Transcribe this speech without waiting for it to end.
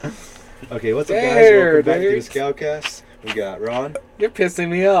Okay, what's up, guys? Welcome back to the Scoutcast. We got Ron. You're pissing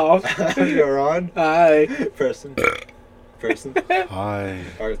me off. We got Ron. Hi. Preston. Hi.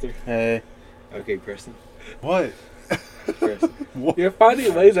 Arthur. Hey. Okay, Preston. What? Preston. You're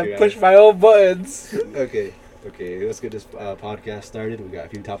finding ways to push my own buttons. Okay, let's get this podcast started. We got a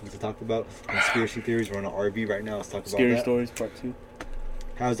few topics to talk about. Conspiracy theories. We're on an RV right now. Let's talk about Scary that. Stories Part 2.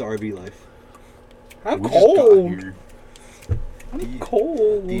 How's the RV life? I'm We just got cold. here. I'm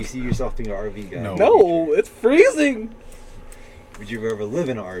cold. Do you see yourself being an RV guy? No. No, it's freezing. Would you ever live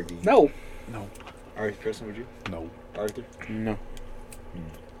in an RV? No. Alright, Preston, would you? No. Arthur? No.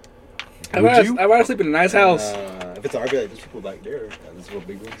 I'd Would you? rather sleep in a nice house. If it's an RV, like there's people back there. There's real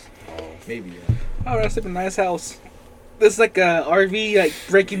big ones. Oh. Maybe, yeah. I'd rather sleep in a nice house. This is like a RV, like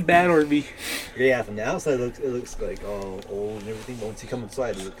Breaking Bad RV. Yeah, from the outside it looks like all old and everything, but once you come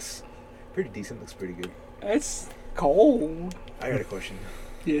inside it looks pretty decent, looks pretty good. It's cold. I got a question.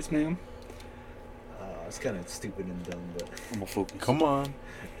 Yes, ma'am. It's kind of stupid and dumb, but I'm gonna focus. Come on. do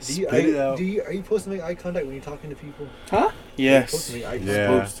you, Spit it out. are you supposed to make eye contact when you're talking to people? Huh? Yes. Supposed to make eye contact? Yeah.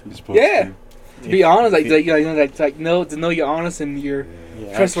 Supposed to. You're supposed Yeah. to. To be honest, to know you're honest and you're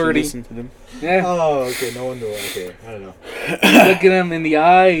Yeah, trustworthy. actually listen to them. yeah. Oh, okay, no wonder. Okay, I don't know. Look at them in the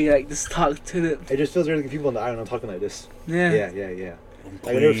eye, like just talk to them. It just feels weird looking people in the eye when I'm talking like this. Yeah. Yeah.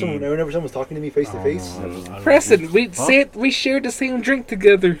 Like whenever someone's talking to me face to face. I don't Preston, we Huh? we shared the same drink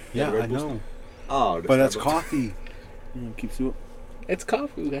together. Yeah, Red I Bull know. Oh, But that's Starbucks. coffee. Keeps you up. It's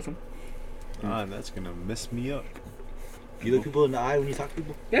coffee. We got some. That's gonna mess me up. You look people in the eye when you talk to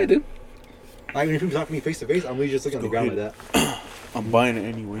people. Yeah, I do. Like when people talk to me face to face, I'm really just looking on the Go ground ahead. like that. I'm buying it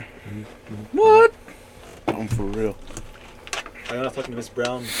anyway. What? I'm for real. I'm not talking to Miss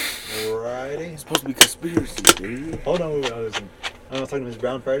Brown Friday. It's supposed to be conspiracy, dude. Hold on, wait, I was talking to Miss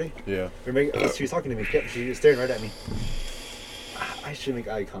Brown Friday. Yeah. She was talking to me. She was staring right at me. I should make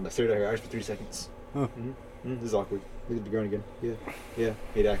eye contact. I stared at her eyes for 3 seconds. Huh. This is awkward. Look at the ground again. Yeah.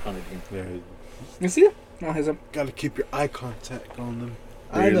 Made eye contact again. Yeah. You see it? No, his. Gotta keep your eye contact on them.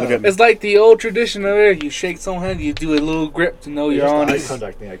 I Dude, know. look at me. It's like the old tradition over there. You shake someone's hand, you do a little grip to know It's you're just the eye honest.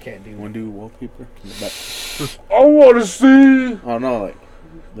 contact thing I can't do. You wanna do wallpaper in the back? I want to see. Oh no, like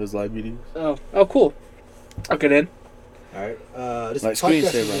those live videos. Oh, cool. Okay then. All right. This Like podcast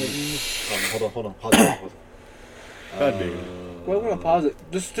screensaver. is gonna be- Hold on. Pause. God damn. Well, I'm gonna pause it.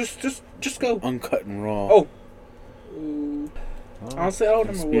 Just go. Uncut and raw. Oh. Honestly, I don't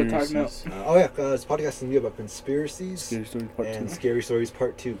remember what we're talking about. Conspiracies. This podcast is gonna be about conspiracies Scary Stories Part and 2. Scary Stories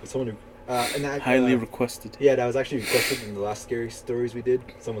Part 2. But someone and that, Highly requested. yeah, that was actually requested in the last Scary Stories we did.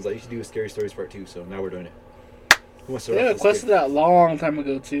 Someone's like, you should do a Scary Stories Part 2, so now we're doing it. Who wants to They start off with requested that a long time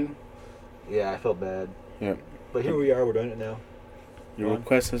ago too. Yeah, I felt bad. Yeah. But here we are, we're doing it now. Your Ron?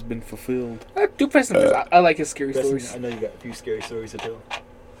 request has been fulfilled. Do Preston first. I like his scary Preston, stories. I know you got a few scary stories to tell.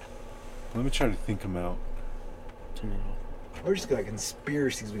 Let me try to think them out. Turn it off. We're just got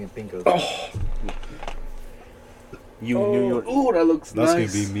conspiracies we can think of. Oh, You in New York. Ooh, that looks That's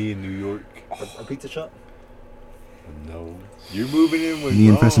nice. gonna be me in New York. A pizza shop? No. You're moving in with Me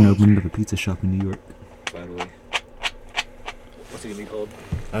and Preston Ron. opened up a pizza shop in New York. By the way. What's it gonna be called?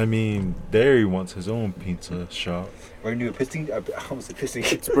 I mean, Derry wants his own pizza shop. We're gonna do a pissing. I almost said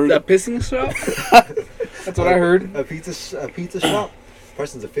pissing. That pissing shop? That's what I heard. A pizza shop.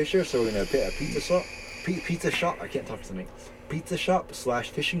 Preston's a fisher, so we're gonna put a pizza shop. Pizza shop. I can't talk tonight. Pizza shop /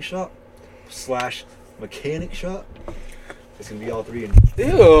 fishing shop / mechanic shop. It's gonna be all three.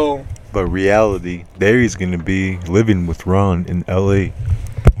 Ew. But reality, Derry's gonna be living with Ron in LA.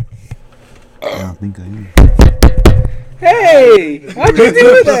 I don't think I am. Hey, why'd you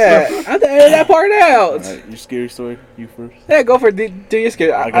do that? I had to edit that part out. Alright, your scary story. You first. Yeah, go for it. Do your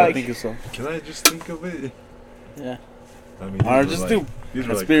scary. I gotta think of some. Can I just think of it? Yeah. I mean, Alright, just do these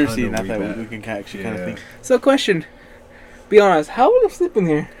were, conspiracy, kinda and I way thought we back. can actually kind of think. So, question. Be honest. How would I sleep in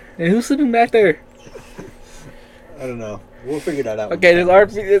here? And who's sleeping back there? I don't know. We'll figure that out. Okay, this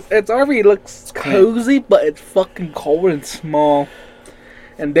RV. It's RV looks cozy, but it's fucking cold and small.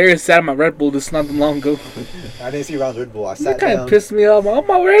 And there is sat on my Red Bull just not long ago. I didn't see Ron's Red Bull. I That sat kind down. of pissed me off. Oh,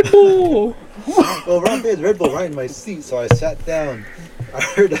 my Red Bull. Well, Ron had Red Bull right in my seat, so I sat down. I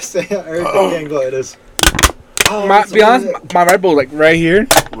heard the thing go. It is. Oh, Be honest, my Red Bull's like right here.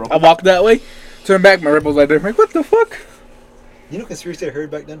 I walk that way, turn back, my Red Bull's right there. I'm like, what the fuck? You know, conspiracy I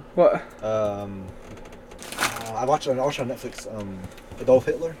heard back then. What? I watched on Netflix. Adolf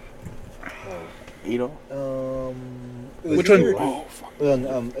Hitler. Adolf? It was Which one? either- Oh, fuck.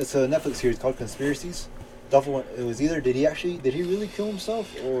 Well, it's a Netflix series called Conspiracies. It was either did he really kill himself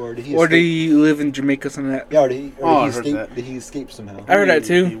or did he? Or escape? do you live in Jamaica, something like that? Yeah, or did he I heard escape? that. Did he escape somehow? I heard that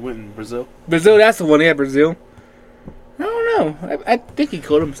too. He went in Brazil. Brazil, that's the one. Yeah, Brazil. I don't don't know. I think he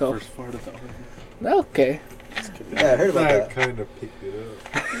killed himself. First fart of the army. Okay. Yeah, I heard about That that. kind of picked it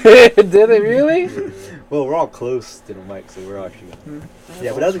up. Did it really? Well, we're all close to the mic, so we're all actually.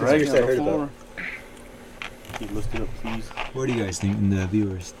 Yeah, but that's a Right conspiracy I on the heard floor. about. Can you lift it up, please? What do you guys think, the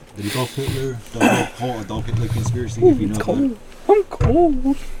viewers? Did he call Hitler? The whole Adolf Hitler conspiracy, if you know It's about it. cold. I'm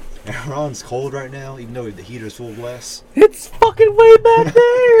cold. And Ron's cold right now, even though the heater's full blast. It's fucking way back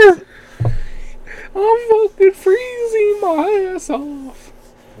there. I'm fucking freezing my ass off.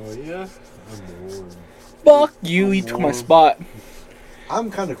 Oh yeah, I'm warm. Fuck you. He took my warm. spot. I'm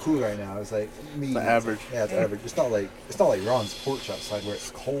kind of cool right now. It's like me. The average. Yeah, it's average. It's not like Ron's porch outside where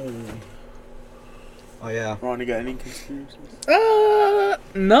it's cold. Oh yeah. Ron, you got any conspiracies?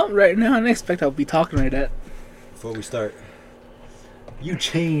 No, right now I didn't expect I'll be talking like that. Before we start, you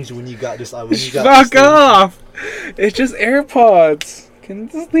changed when you got this. When you got Fuck this thing. off! It's just AirPods. Can you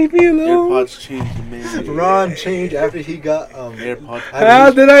just leave me alone? AirPods changed the man. Ron changed after he got AirPods. How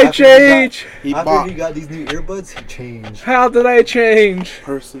did I change? He After bought he got these new earbuds, he changed. How did I change?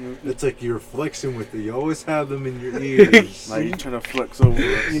 personal. It's like you're flexing with it. You always have them in your ears. Like you trying to flex over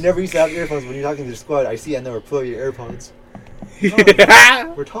us. You never used to have earphones when you're talking to the squad. I see. I never plug your AirPods.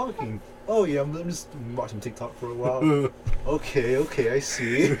 We're talking. Oh yeah, I'm just watching TikTok for a while. Okay, I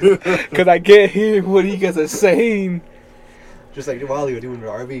see. Cause I can't hear what you guys are saying. Just like a while ago, dude, when we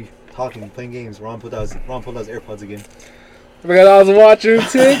were RV talking, playing games, Ron pulled out his AirPods again. Because I was watching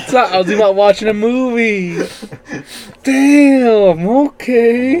TikTok. I was about watching a movie. Damn.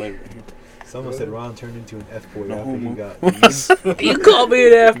 Okay. Someone said Ron turned into an F boy No after he homo. got. You call me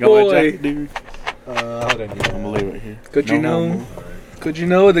an F You got my boy. jacket, dude. Hold on, I'm gonna lay right here. Could you No know? homo. Could you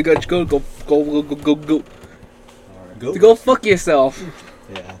know the go Go. fuck yourself?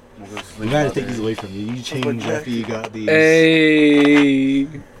 Yeah. I'm gonna We sleep gotta out take there. these away from you. You changed after you got these. Hey,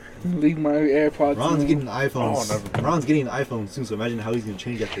 leave my AirPods. Ron's alone. getting iPhones. Oh, never. Ron's getting an iPhone soon, so imagine how he's gonna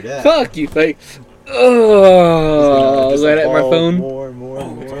change after that. Fuck you, like. He's Oh, just right at my evolve phone. More and more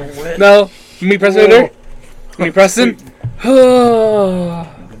and more. No, me pressing it. Me pressing.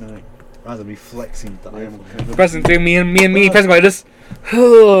 Good night. Ron's gonna be flexing with the iPhone. Pressing through me and me pressing like this.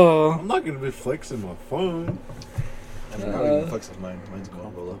 I'm not gonna be flexing my phone. I mean, I don't even flex with mine. Mine's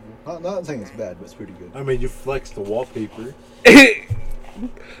Motorola. Not saying it's bad, but it's pretty good. I mean, you flex the wallpaper.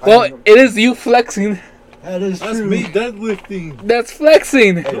 Well, it is you flexing. That is That's true. me deadlifting. That's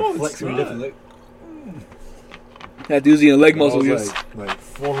flexing. Hey, No, it's flexing not. different. Look. That dude's in a leg I muscle. was Yes. like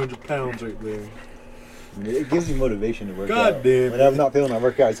 400 pounds right there. It gives you motivation to work God out. damn When it. I'm not feeling like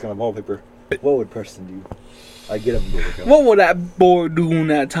workout, it's gonna wallpaper. What would Preston do? I get up and go work out. What would that boy do in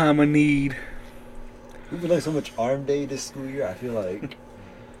that time of need? We've been doing so much arm day this school year. I feel like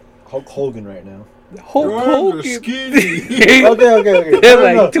Hulk Hogan right now. Hulk Your arms are Hogan. skinny. Okay.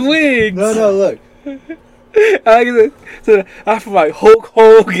 They're No, like twigs. no, look. I like it. So I feel like Hulk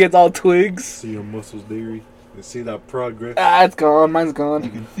Hogan's all twigs. See your muscles, Derry. And see that progress. Ah, it's gone. Mine's You gone.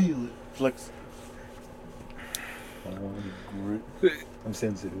 can feel it. Flex. I'm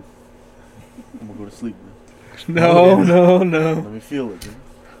sensitive. I'm gonna go to sleep, man. No, no, no. Let me feel it, man.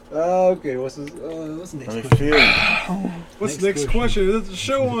 Okay, what's the next Let me question? feel it. What's the next question? There's a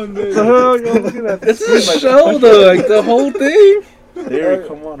show on there. It's a show though, like the whole thing. There,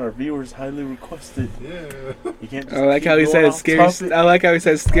 come on, our viewers highly requested. Yeah. You can't just I like keep how he going said off scary. topic. I like how he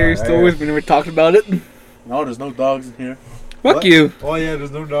said scary Alright. stories. We never talked about it. No, there's no dogs in here. Fuck What? you. Oh yeah,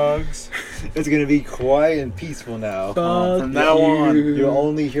 there's no dogs. It's gonna be quiet and peaceful now. Fuck from now on, you. You'll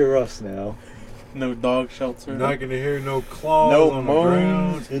only hear us now. No dog shelter. You're not gonna hear no claws No on moans. the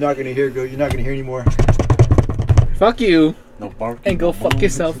ground. You're not gonna hear anymore. Fuck you. No barking. And go no fuck moans.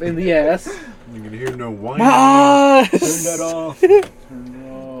 yourself in the ass. You're gonna hear no whining. My eyes. Turn that off.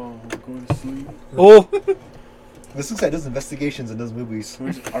 No, I'm going to sleep. Oh, This looks like those investigations in those movies. Can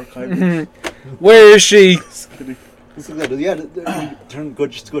we just archive it? where is she? Just kidding. This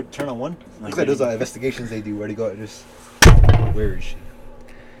looks like turn on one. Looks like those investigations they do where they go and just where is she?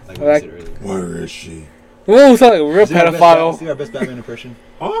 Like what I said earlier. Where is she? Whoa, sound like a real Let's do our best pedophile. our best Batman impression.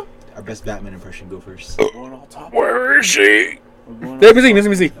 Huh? Our best Batman impression. Go first. We're going off topic. Where is she? We're going There, off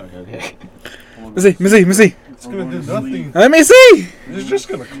Missy. Okay. Missy. It's gonna do nothing. Let me see. It's just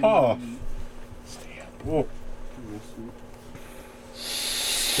gonna cough. Whoa.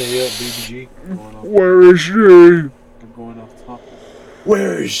 Stay up, BBG. Where is she? We're going off topic.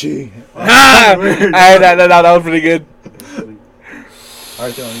 Where is she? Ah! That was pretty good. All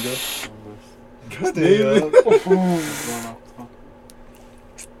right, then you go. God Stay damn up. it. We're going off topic.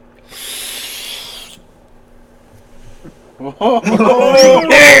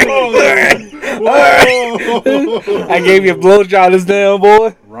 I gave you a blowjob this damn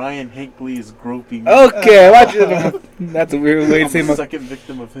boy. Ryan Ryan Hinckley is groping. Okay, watch it. That's a weird way to I'm say the my second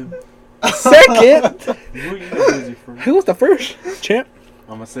victim of him. second. Who you know busy for? Who was the first champ?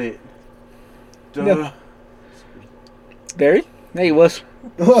 I'm gonna say it. Duh. Yeah. Derry? Yeah, he was.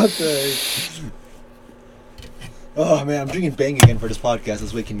 What the? Oh man, I'm drinking Bang again for this podcast.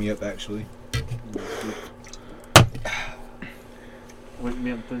 It's waking me up actually. Wake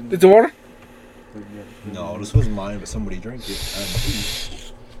me up then. Did the water? Wake me up then. No, this wasn't mine, but somebody drank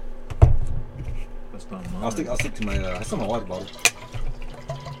it. That's not mine. I'll stick to my. I still have my water bottle.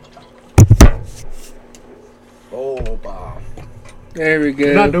 Oh, wow. There we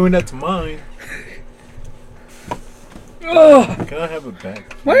You're not go. doing that to mine. Oh, Can I have it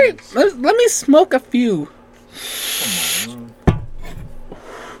back? wait. please? Let me smoke a few. Come on.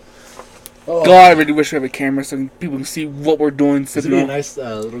 Oh. God, I really wish we have a camera so people can see what we're doing. This would Sipping be a on. nice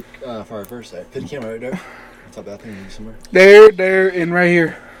little for our first set. Pin camera right there. On top of that thing maybe somewhere. There, and right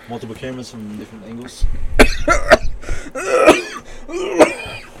here. Multiple cameras from different angles.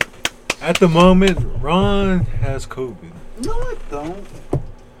 At the moment, Ron has COVID. No, I don't.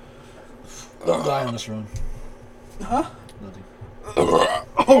 Don't die on this run. Huh? Nothing.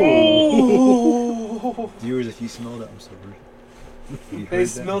 Oh! Viewers, if you smell that, I'm so rude. You heard They that?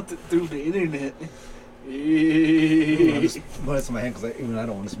 smelt it through the internet. I'm just putting it in my hand because even I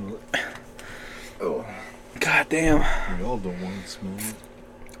don't want to smell it. Oh. God damn. We all don't want to smell it.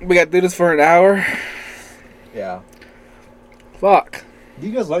 We got to do this for an hour. Yeah. Fuck. Do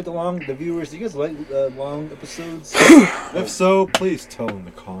you guys like the viewers? Do you guys like long episodes? If so, please tell in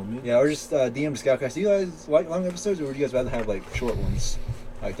the comments. Yeah, or just DM Scoutcast. Do you guys like long episodes, or would you guys rather have like short ones,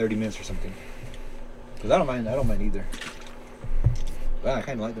 like 30 minutes or something? Because I don't mind either. But I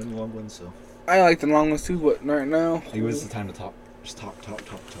kind of like the long ones, so. I like the long ones too, but right now. Like, when's the time to talk? Just talk.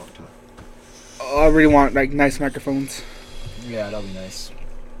 I really want like nice microphones. Yeah, that'll be nice.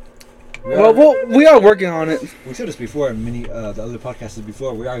 Well, we are working on it. We said this before in the other podcasts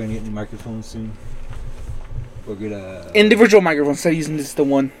before. We are gonna get new microphones soon. We're gonna Individual microphones. Instead of using just the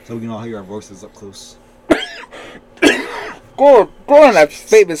one. so we can all hear our voices up close. Go on, that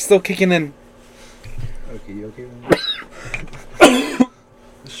vape is still kicking in. Okay, you okay?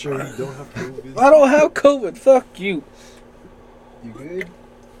 Sure, you don't have COVID. I don't have COVID. Fuck you. You good?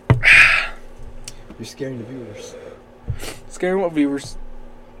 You're scaring the viewers. Scaring what viewers?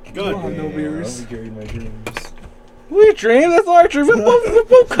 God Oh, no damn. viewers. I'll be carrying my dreams. We dream. That's our dream. We're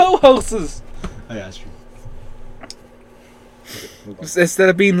both co-hosts. Oh, yeah, that's true. Okay, move on. Instead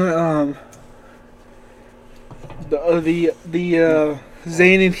of being the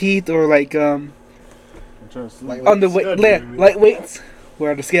Zane and Heath or like I'm trying to sleep. Like- on the God damn it. lightweights,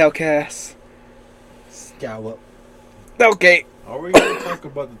 we're the Scoutcast. Scallop. Okay. Are we going to talk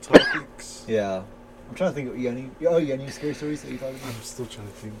about the topics? Yeah. I'm trying to think. You got any scary stories that you thought of? I'm still trying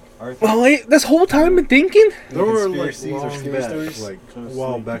to think. Arthur? Well, wait, this whole time I've been thinking. There were like Conspiracies or long scary back, stories? like a Trying to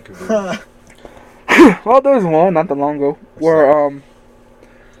while sleep. back ago. Well, there was one not that long ago where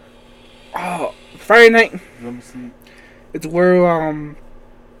Friday night. Let me see. It's where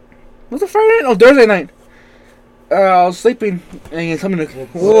was it Friday night? Oh, Thursday night. I was sleeping and something.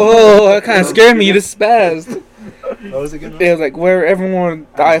 Whoa, that kind of scared me. You just spazzed. What was it again? It was like where everyone.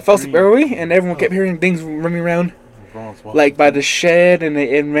 I fell asleep early and everyone kept hearing things running around, Ron's walking. like by the shed, and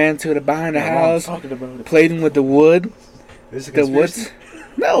it ran to the behind the Yeah, Ron's house, talking about it. playing with the wood, Is it the conspiracy? woods.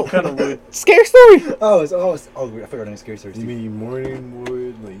 No, Kind of weird. scary story. Oh, I forgot any scary stories. You too. mean morning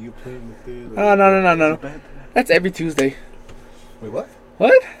wood, like you playing with it? Oh no. Is it bad? That's every Tuesday. Wait, what?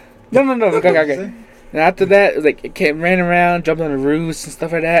 What? No. Okay. What did you say? And after that, it was like it kept ran around, jumped on the roofs and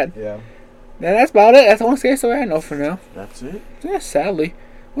stuff like that. Yeah. Yeah, that's about it. That's the only scary story I know for now. That's it? Yeah, sadly,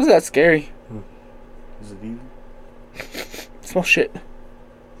 wasn't that scary? Is it evil? Small shit.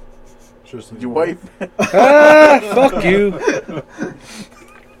 Tristan, Your wife? Ah, fuck you.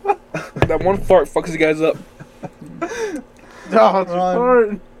 That one fart fucks you guys up. No,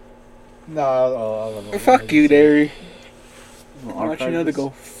 I'll Fuck you, Derry. Well, I want you archive to this. go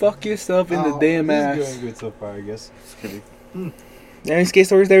fuck yourself in the damn This ass. is going good so far, I guess. Just kidding. Any skate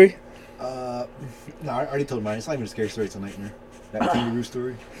stories, Derry? No, I already told mine. It's not even a scary story. It's a nightmare. That kangaroo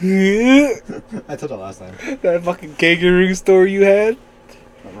story. that I told that last time. fucking kangaroo story you had?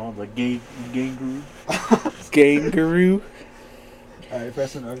 Ron's a gay guru. Kangaroo. Alright,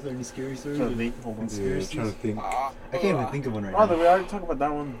 Preston, Arthur, any scary stories? Trying to think. Hold on. Yeah, I'm trying to think. I can't even think of one right Oh, now. we already talked about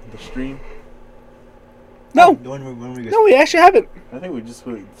that one. The stream. No, The one when we no, we actually haven't. I think we just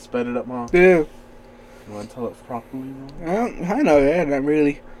sped it up more. Yeah. You want to tell it properly, Ron? I know, yeah, not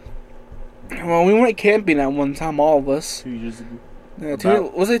really. Well, we went camping at one time, all of us. 2 years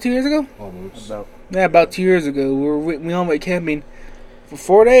ago. Was it 2 years ago? Almost. About. Yeah, about 2 years ago. We all went camping. For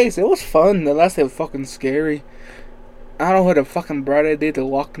 4 days, it was fun. The last day was fucking scary. I don't know what a fucking bright idea to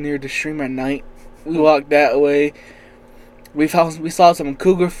walk near the stream at night. We walked that way. We saw some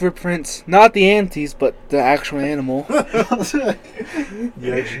cougar footprints. Not the antes, but the actual animal.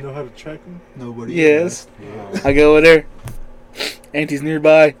 You actually know how to track them? Nobody. Yes. Yeah. I go over there. Antes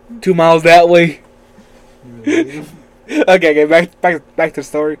nearby. 2 miles that way. Okay, back to the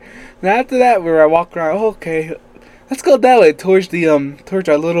story. Now after that, we were walking around. Oh, okay, let's go that way towards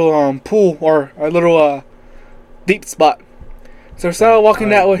our little pool or our little deep spot. So we started walking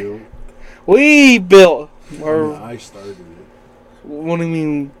that way. We built. Or I started it. what do you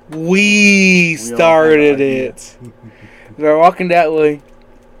mean? We started it. We were walking that way,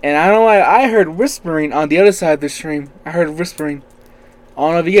 and I don't know why I heard whispering on the other side of the stream. I heard whispering. I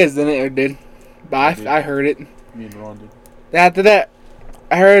don't know if you guys didn't or did, but I heard it. Me and Ron did. After that,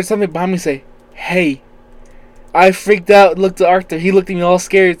 I heard something behind me say, "Hey." I freaked out, looked at Arthur. He looked at me all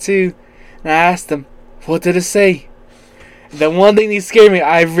scared too. And I asked him, "What did it say?" The one thing that scared me,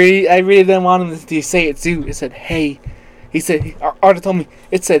 I really didn't want him to say it too. It said, "Hey." He said, Arthur told me,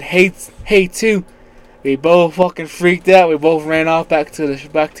 it said, hey too. We both fucking freaked out. We both ran off back to the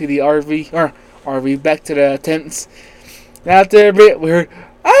RV, back to the tents. After a bit, we heard,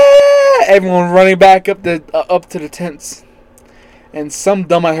 "Ah!" Everyone running back up to the tents. And some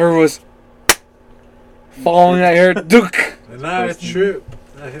dumb I heard was falling. I heard, "Duke." And I tripped.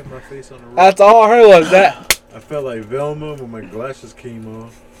 I hit my face on the rock. That's all I heard was that. I felt like Velma when my glasses came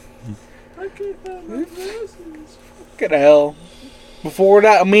off. I can't find my glasses. Get the hell. Before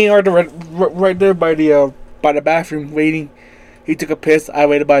that, me and Arthur right there by the bathroom waiting. He took a piss. I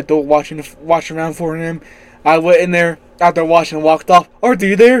waited by the door watching around for him. I went in there after watching and walked off. "Arthur,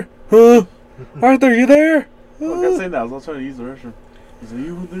 you there? Huh? Arthur, you there?" Well, I kept saying that. I was trying to use the restroom. He's like,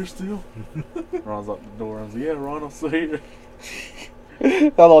 "You were there still?" Ron's out the door. I was like, "Yeah, Ron, I'm still here."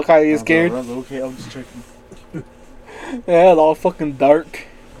 I was all kind of scared. Ron's like, "Okay, I'm just checking." Yeah, it was all fucking dark.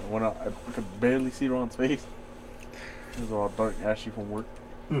 When I could barely see Ron's face. It was all dark, ashy from work.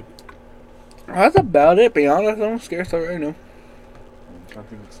 That's about it. Be honest, I'm scared so right now. I'm trying to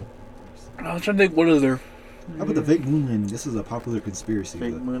think of something. I was trying to think, what is there? How about the fake moon landing? This is a popular conspiracy.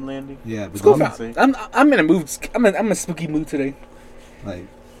 Fake but- moon landing. Yeah, but Let's go. Don't say. I'm in a mood. I'm in a spooky mood today. like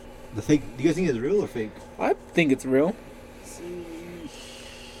the fake. Do you guys think it's real or fake? I think it's real.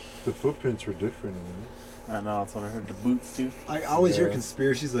 The footprints were different. I know, that's what I heard. The boots too. I always hear Yeah.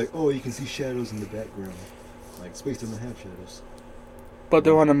 conspiracies like, oh, you can see shadows in the background. Like space doesn't have shadows. But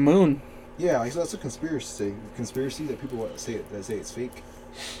they're on the moon. Yeah, like, so that's a conspiracy. Conspiracy that people say it's fake.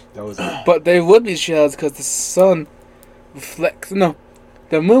 That was But there would be shadows because the sun reflects. No,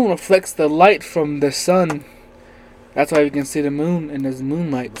 the moon reflects the light from the sun. That's why we can see the moon and there's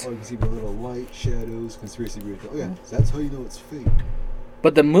moonlight. oh, you can see the little light, shadows, conspiracy theories. Oh yeah, so that's how you know it's fake.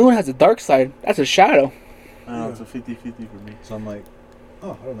 But the moon has a dark side. That's a shadow. I know, it's a 50-50 for me. So I'm like,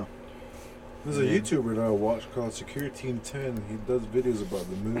 oh, I don't know. There's a YouTuber that I watch called Security Team 10. He does videos about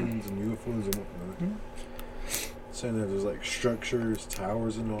the moons and UFOs and whatnot. Saying that there's like structures,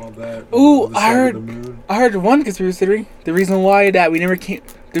 towers, and all that. Ooh, on the I side of heard- the moon. I heard one conspiracy theory. The reason why that we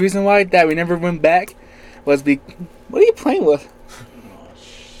never went back was what are you playing with?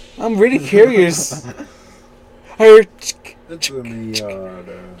 I'm really curious. I heard. It's in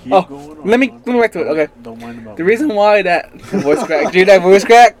the Keep Oh, going on. let me back to it. Okay. Don't mind about The reason why that voice crack, dude, that voice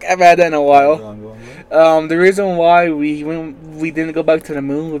crack, I've had that in a while. The reason why we didn't go back to the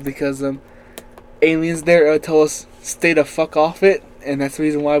moon was because aliens there told us stay the fuck off it, and that's the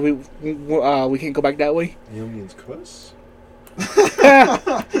reason why we can't go back that way. aliens cuss.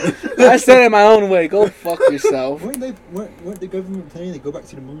 I said it my own way. Go fuck yourself. Weren't the government planning to go back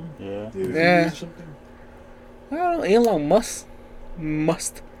to the moon? Yeah. Yeah. Or something? I don't know. Elon must.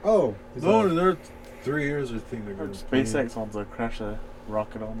 Oh. is No, that- they're 3 years. I think they're going to. SpaceX wants to crash a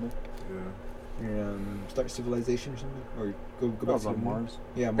rocket on there. Yeah. Start civilization or something, or go That back was to on the moon? Mars.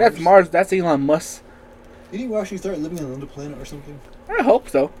 Yeah, Mars. That's Mars. That's Elon Musk. Didn't you actually start living on another planet or something? I hope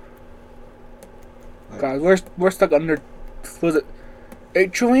so. Like, God, we're stuck under. Was it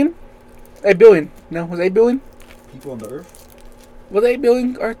 8 trillion? 8 billion. No, was it 8 billion? people on the Earth. Was it 8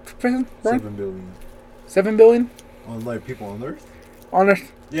 billion? Or present? 7 billion. 7 billion On like people on Earth? on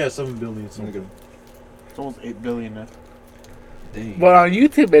Earth. Yeah, 7 billion something. It's almost 8 billion now. Dang. But on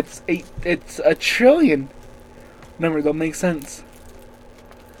YouTube, it's 8. It's a trillion. Number don't make sense.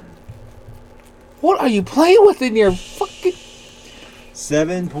 What are you playing with in your fucking?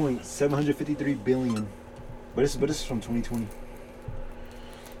 7.753 billion. But it's from 2020.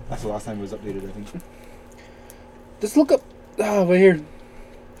 That's the last time it was updated, I think. Just look up. Oh, right here.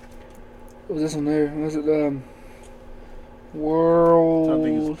 What was this one there? Was it I think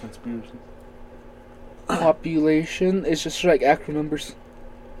World it's a conspiracy. population. It's just like actual numbers.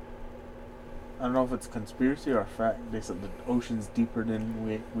 I don't know if it's conspiracy or a fact. They said the ocean's deeper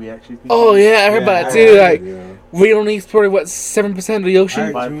than we actually think. Oh it is. yeah, I heard Yeah, about it I too. heard Like Yeah. we only explore what 7% of the ocean.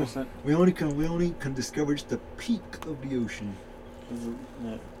 I- 5%. We only can discover just the peak of the ocean. Is it-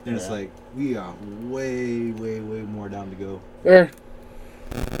 yeah. Then it's Yeah. like we are way more down to go. Or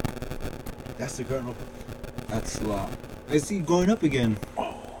That's the current. That's a lot. I see it going up again.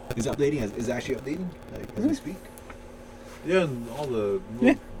 Is it updating? Is it actually updating? Like as we speak? Yeah, and all the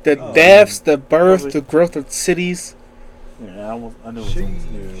Yeah. The Oh, deaths, the birth, Probably. the growth of cities. Yeah, I knew it was almost,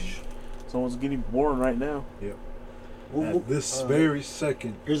 Sheesh. someone's getting born right now. Well, at this uh, very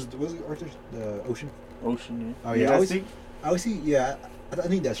second. Here's was it Arthur the ocean? Ocean, yeah. Oh, You yeah, I guys always- think? I always see. Yeah, I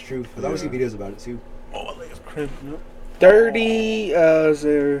think that's true. But I always see Yeah. videos about it too. Oh, like it's crimping up. 30. Is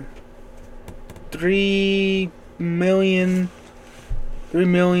there 3 million?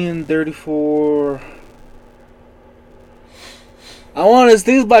 3,034,000. I want his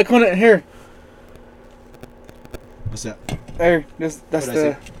things, but I couldn't hear. What's that? There, that's What'd I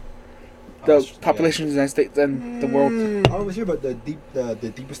the say? the population of the United States and the world. I always hear about the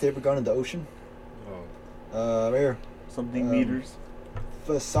deepest they ever gone in the ocean. Oh, Right here. Something Um, meters.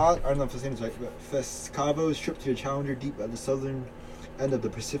 I don't know if I'm saying this right, but Fescavo's trip to the Challenger Deep at the southern end of the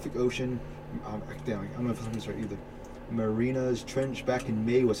Pacific Ocean. I don't know if I'm saying this right either. Marina's Trench back in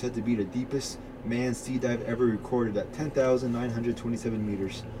May was said to be the deepest manned sea dive ever recorded at 10,927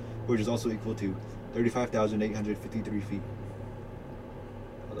 meters, which is also equal to 35,853 feet.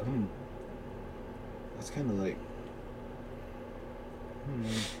 That's kind of like.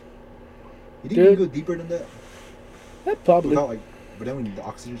 You think you Dude. can go deeper than that? Yeah, probably. Without like, but then we need the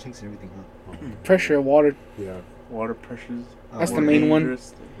oxygen tanks and everything, huh? Pressure of water. yeah. Water pressures. That's more the main one.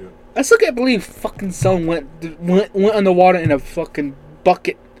 dangerous. I still can't believe fucking someone went underwater in a fucking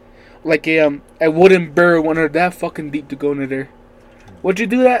bucket, like a wooden barrel went under that fucking deep to go into there. Would you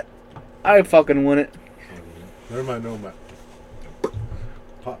do that? I fucking wouldn't. Never mind, no man.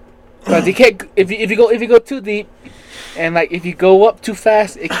 Cause you can't if you go too deep, and like if you go up too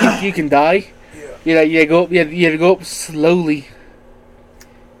fast, you can die. Yeah. You have to go up slowly.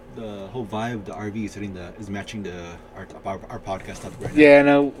 The whole vibe of the RV is matching our podcast up right now. Yeah,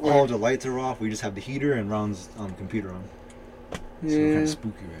 no. All the lights are off. We just have the heater and Ron's computer on. So we're kind Yeah, of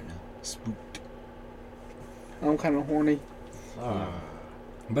spooky right now. Spooked. I'm kind of horny.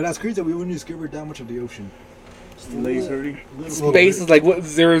 But that's crazy that we wouldn't discover that much of the ocean. Legs hurting. Space is like what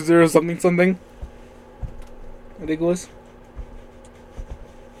 0 something. I think it was.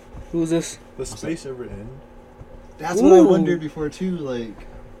 Who's this? Does space ever end? That's what I Ooh. wondered before too. Like,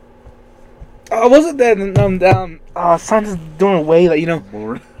 Oh, wasn't that scientists doing away like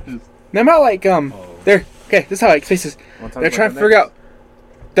Bored. Remember how, like Oh. they're okay. This is how like spaces. They're trying to figure out.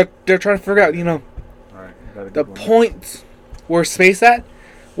 They're trying to figure out Alright, got a the good one. point where space at,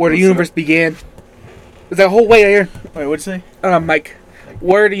 where the What's universe began. It's that whole way right here. Wait, what'd you say? Like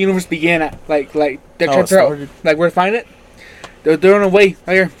where the universe began at. Like they're How trying it to figure out started. like where to find it. They're on a way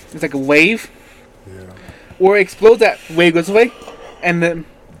right here. It's like a wave. Yeah. Where it explodes, that wave goes away, and then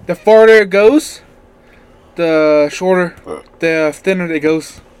the farther it goes, the shorter, the thinner it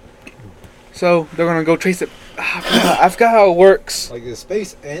goes. So they're gonna go trace it. I forgot how it works. the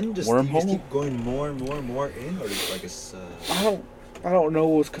space end. You just Wormhole? keep going more and more in, or is it like it's. I don't know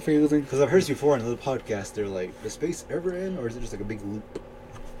what's confusing. Because I've heard this before in another podcast. They're like, does space ever end, or is it just like a big loop?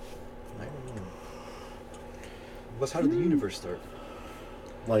 Like, what's how did the universe start?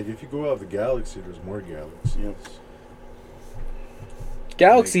 Like, if you go out of the galaxy, there's more galaxies. Yep.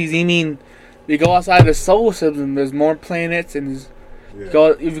 Galaxies, you mean you go outside the solar system, there's more planets, and Yeah.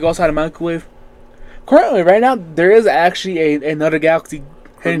 if you go outside the microwave. Currently, right now, there is actually another galaxy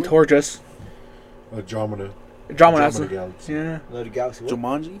heading towards us. Andromeda. Andromeda. Andromeda galaxy. Yeah. Another galaxy. What?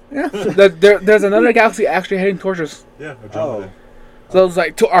 Jumanji? Yeah. There's another galaxy actually heading towards us. Yeah, Andromeda. So it's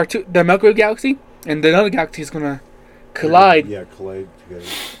like the Milky Way galaxy, and the other galaxy is gonna collide. Yeah, collide together.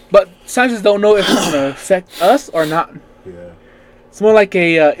 But scientists don't know if it's gonna affect us or not. Yeah. It's more like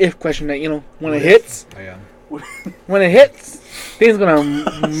a if question that when it What hits, I am. when it hits, things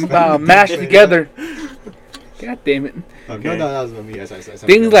gonna mash together. God damn it! No, that was me. Yes,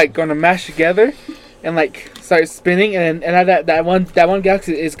 Things like gonna mash together, and like start spinning, and that one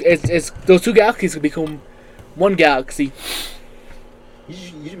galaxy is those two galaxies could become one galaxy. You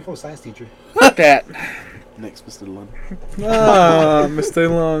should become a science teacher. Not that. Next, Mr. Lund. Mr.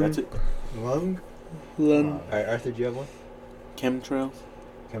 Long. That's it. Lung. Lund. All right, Arthur, do you have one? Chemtrails.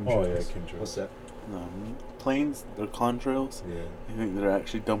 Oh, yeah, chemtrails. What's that? planes, they're contrails. Yeah. I think they're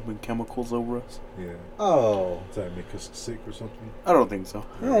actually dumping chemicals over us. Yeah. Oh. Does that make us sick or something? I don't think so.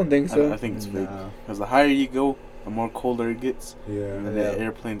 I don't think I so. think it's fake. Nah. Because the higher you go, the more colder it gets. Yeah. And then Yeah. the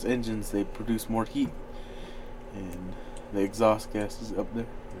airplane's engines, they produce more heat. And the exhaust gas is up there.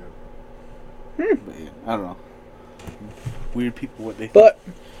 Yeah. But yeah, I don't know. Weird people, what they think. But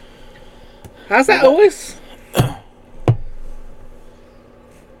how's that always?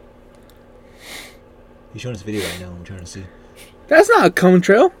 He's showing us a video right now. I'm trying to see. That's not a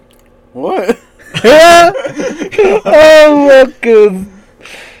chemtrail. What? Oh my god.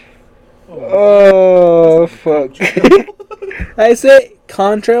 Oh fuck. I say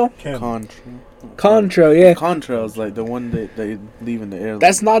contrail. Contrail. Contrail, yeah. Contrail is like the one that they leave in the air.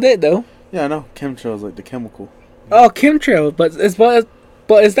 That's not it though. Yeah, I know. Chemtrail is like the chemical. Oh, chemtrail, but is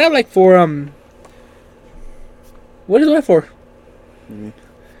that like for What is that for? Mhm.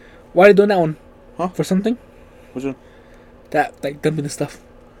 Why are they doing that one? Huh? For something? Which one? That like dumping the stuff.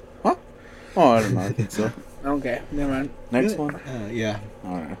 Oh, I don't know. I think so. Okay, never mind. Next one. Yeah.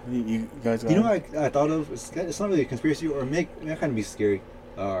 Alright. You guys got You know it? what I thought of? It's not really a conspiracy, or may kind of be scary.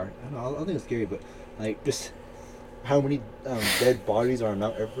 I don't know. I don't think it's scary, but like just how many dead bodies are on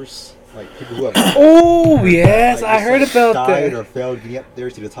Mount Everest? Like people who have Oh yes, like, I just, heard like, about died that. or failed getting up there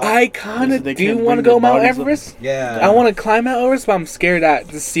to the top. I kind So of they do can't want to bring go their Mount bodies up? Everest. Yeah. I want to climb Mount Everest, but I'm scared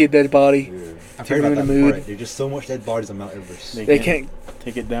to see a dead body. Yeah. I've take heard them about in that the before. mood. There's just so much dead bodies on Mount Everest. They can't.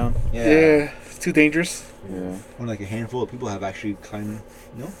 take it down. Yeah, it's too dangerous. Yeah. Only like a handful of people have actually climbed.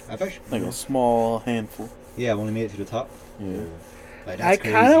 No, I've actually. Like a small handful. Yeah, I've only made it to the top. Yeah. Like, I that's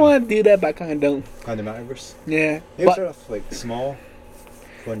kind of crazy. want to do that, but I kind of don't. Climb the Mount Everest. Yeah, Maybe but start off like small.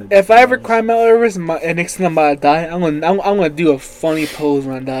 go into if I ever mountains. climb Mount Everest and next thing I'm about to die, I'm gonna do a funny pose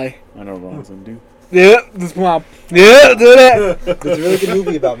when I die. I know Ron's gonna do. Yeah, this one. Yeah, do that. There's a really good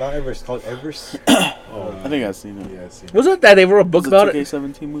movie about Mount Everest called Everest. Oh, I think I've seen it. Yeah, I seen Was it that they wrote a book Was about it?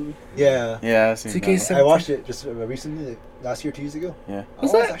 2K17 movie? Yeah. Yeah, I've seen TK that. I watched it just recently, like, last year, 2 years ago. Yeah.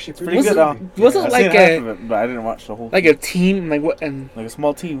 Was Oh, that- it's actually Pretty Was good, it- huh? was it I've like seen half a of it, but I didn't watch the whole like thing. a team like what and Like a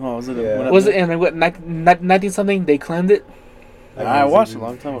small team, huh? Was it? Yeah. What was it happened? and like what 19 something they climbed it I watched it a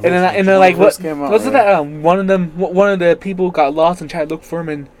long time ago. and then When like it what first came out, was it right? that one of the people got lost and tried to look for him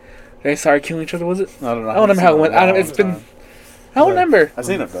and they started killing each other, was it? I don't know. I don't remember how it went. I don't, it's been I don't remember. I've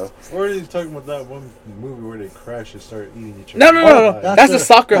seen it though. Or are you talking about that one movie where they crash and start eating each other? No, Oh, that's the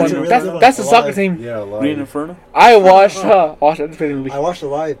soccer that's one. a really That's good one. that's the soccer Alive. team. Yeah, like, Green Inferno. I watched watched that movie. I watched it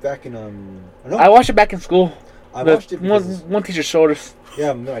live back in no, I watched it back in school. I But watched it because one teacher showed us.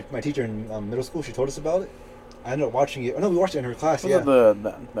 yeah, my teacher in middle school, she told us about it. I ended up watching it. Oh no, we watched it in her class. Was Yeah, it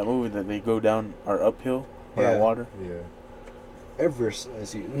that movie that they go down or uphill or Yeah. water? Yeah. Everest.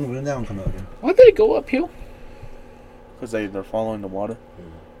 Let's see, when that one come out again? Why did it go uphill? Because they're following the water. Yeah.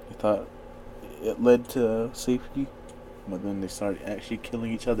 They thought it led to safety, but then they started actually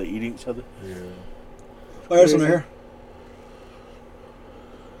killing each other, eating each other. Yeah. Oh, there's one here.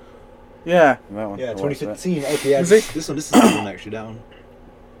 Yeah, that one. Yeah, I watched that. 2015. Okay, yeah, Is this one. This is the one actually. That one.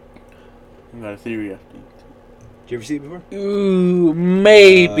 I got a theory after. Did you ever see it before? Ooh,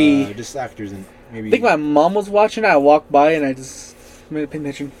 maybe. Just actors and maybe. I think my mom was watching it. I walked by and I just made a pay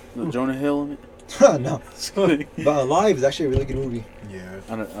attention. The Jonah Hill in it. no, I but Alive is actually a really good movie. Yeah.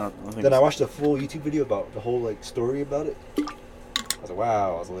 don't think Then I it's- watched a full YouTube video about the whole like story about it. I was like,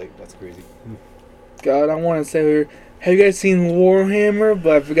 wow. I was like, that's crazy. God, I want to say here. Have you guys seen Warhammer?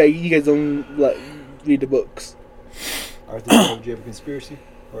 But I forgot you guys don't like read the books. Arthur, did you have a conspiracy?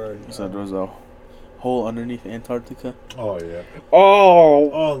 Or So there was a hole underneath Antarctica. Oh yeah. Oh,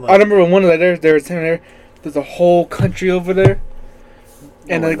 Oh, like, I remember when one of the they were saying there. There's a whole country over there,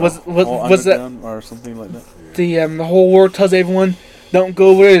 and like was that underground or something like that? the whole world tells everyone don't go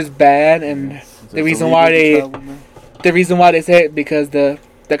over there is bad, and Is The it reason illegal why to they- travel there? the reason why they say it because the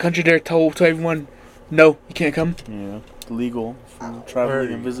country there told to everyone, no, you can't come. Yeah, legal for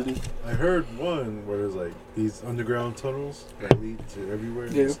traveling and visiting. I heard one where there's like these underground tunnels that lead to everywhere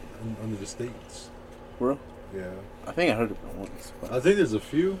Yeah. under the states. Bro, Yeah. I think I heard it once. But I think there's a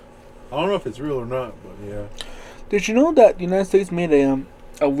few. I don't know if it's real or not, but yeah. Did you know that the United States made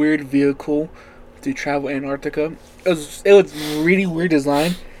a weird vehicle to travel Antarctica? It was really weird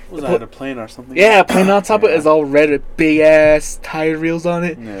design. was that a plane or something? Yeah, plane on top of it Yeah. is all red with big ass tire reels on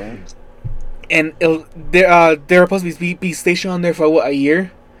it, Yeah. and they're supposed to be stationed on there for what, a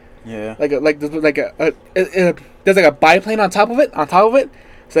year? Yeah. There's like a biplane on top of it,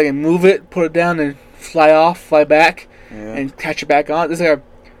 so they can move it, put it down, and fly off, fly back, Yeah. and catch it back on. It's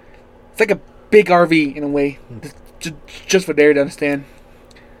like a big RV in a way, just for Dare to understand.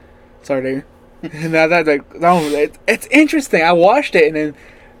 Sorry, Dare. And it's interesting. I watched it, and then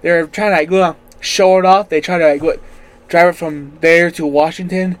they're trying to like go show it off. They try to drive it from there to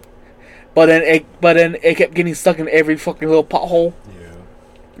Washington, but then it kept getting stuck in every fucking little pothole.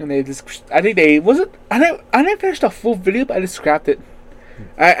 Yeah. And they just, I think they I didn't finish the full video, but I just scrapped it.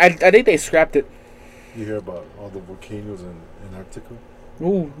 I think they scrapped it. You hear about all the volcanoes in Antarctica?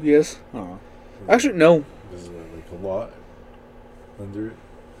 Ooh, yes. Oh. Actually, no. There's like a lot under it.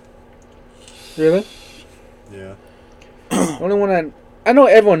 Really? Yeah. The only one I know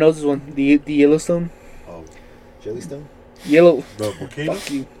everyone knows this one. The Yellowstone. Oh, Jellystone. Yellow. The volcano?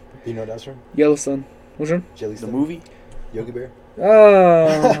 Fuck you. Do you know what that's from? Yellowstone. Which one? Jellystone. The movie? Yogi Bear.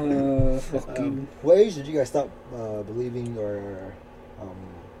 Oh, fuck you. What age did you guys stop believing or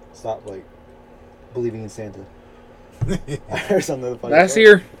stop like believing in Santa? I heard something on the podcast. Last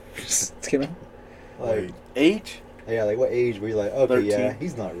year. Just kidding. Like, Age? yeah, like what age were you like, okay, 13. yeah,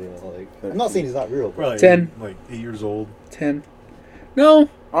 he's not real. Like, I'm not saying he's not real, but Probably 10. Like 8 years old. 10. No.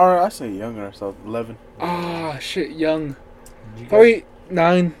 Or I say younger, so 11. Ah, shit, young. did you guys- Probably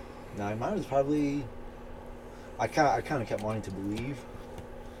 9. Nah, mine was probably. I kind of kept wanting to believe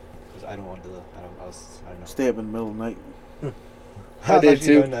because I don't want to. I don't know. Stay up in the middle of the night. I did actually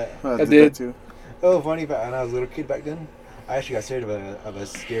too. doing that. I did. that too. Oh, funny, but when I was a little kid back then, I actually got scared of a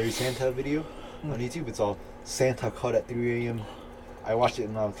scary Santa video on YouTube. It's all Santa caught at 3 a.m. I watched it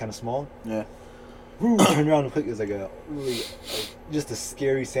when I was kind of small. Yeah. Turned around and quick. It was like a really, just a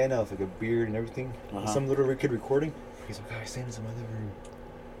scary Santa with like a beard and everything. Uh-huh. Some little kid recording. He's like, guys, Santa's in my living room.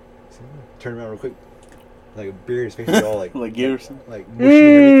 Turn around real quick. Like a beard, his face is all like Like Garrison. like mushy and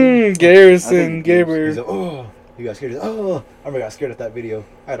everything. Garrison, I think Gabriel. He's like, oh, you got scared. Oh, I remember I got scared at that video.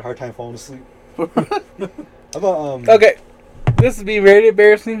 I had a hard time falling asleep. How about Okay, this would be very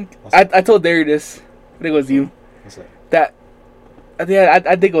embarrassing. I told Derry this. I think it was you. What's that? That.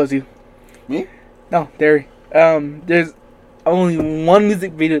 I think it was you. Me? No, Derry. There's only one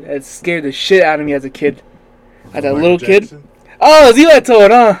music video that scared the shit out of me as a kid. As a Michael little kid. Jackson? Oh, it was you I told,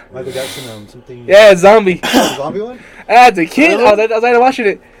 huh? Michael Jackson, something. Yeah, Zombie. Zombie one. As a kid, I was like watching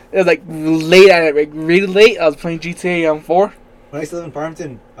it. It was like late at it, like really late. I was playing GTA 4. When I used to live in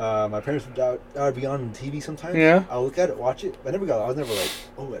Farmington, my parents would I would be on TV sometimes. Yeah. I'll look at it, watch it. I was never like,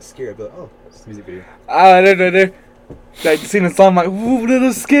 oh, that's scary. But oh, it's a music video. There. Like singing the song, like, ooh, that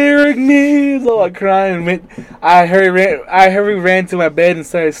is scaring me. So like crying. I hurried ran to my bed and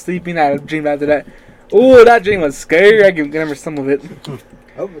started sleeping. I had a dream after that. Ooh, that dream was scary. I can remember some of it.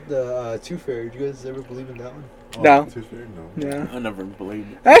 Oh, but the Tooth Fairy. Did you guys ever believe in that one? Oh, No. Tooth Fairy? No. Yeah. I never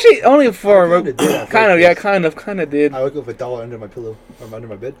believed it. Actually, only for I kinda did at kind of, first. yeah, kind of did. I woke up with $1 under my pillow or under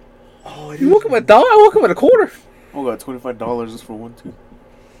my bed. Oh, You woke up with a dollar? I woke up with a quarter. I got $25 just for one tooth.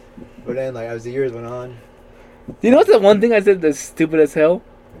 But then, like as the years went on, You know what's the one thing I said that's stupid as hell?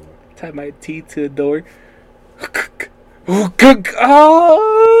 Tied my teeth to the door.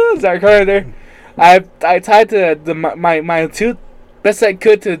 Oh, sorry, right there. I tied to my tooth best I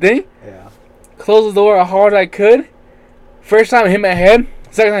could to the thing. yeah. Closed the door as hard as I could. First time it hit my head.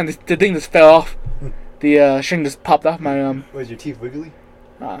 Second time the thing just fell off. The string just popped off my Was your teeth wiggly,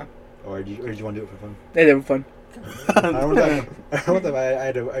 uh or did you want to do it for fun? They were fun. I remember I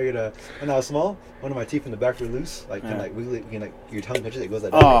had a when I was small, one of my teeth in the back were loose, like kind of Yeah. like wiggly. You can like your tongue touches it, goes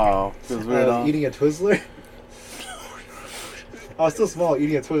like. Oh, feels I weird. was Huh? eating a Twizzler. I was still small,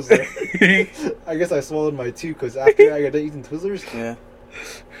 eating a Twizzler. I guess I swallowed my tooth because after I got done eating Twizzlers, Yeah.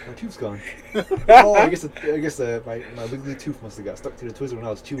 my tooth's gone. Oh, I guess my wiggly tooth must have got stuck to the Twizzler when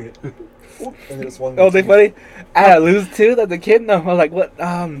I was chewing it. And then it swung. my Oh, they teeth. funny. I had a loose tooth as a kid. No, I was like, what?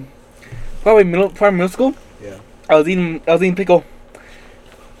 Probably middle school. Yeah. I was eating pickle.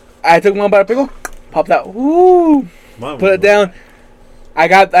 I took one bite of pickle, popped out. Woo! Mine Put was it down. I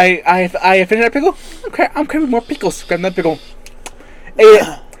finished that pickle. I'm craving more pickles. Grab that pickle. Ate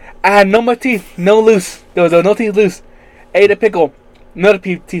it. I had no more teeth, no loose. There was no teeth loose. Ate a pickle. Another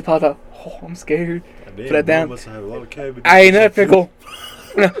teeth popped out. Oh, I'm scared. Damn, Put that down. Must have a lot of cavities. I ate another pickle.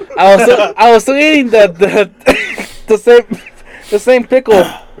 I was still eating the same pickle,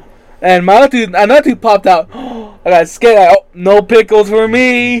 and another tooth popped out. I got scared. No pickles for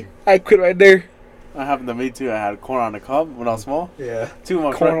me. I quit right there. That happened to me too. I had corn on the cob when I was small. Yeah. Two of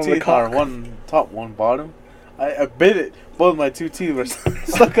my Corn front on the teeth are cock. one top, one bottom. I bit it. Both my two teeth were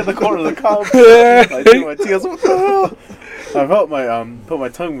stuck in the corner of the cob. I chewed my teeth. I was like, "Ah." I felt put my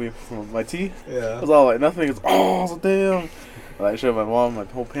tongue from my teeth. I Yeah. was all like nothing. It's I was like, damn. And I showed my mom, my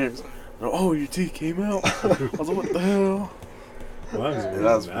whole parents. They're like, oh, your teeth came out. I was like, what the hell? Mine was That worse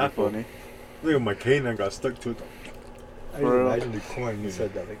was than pretty apple. funny. Look at my canine got stuck to it. I For just real? imagine the corn. You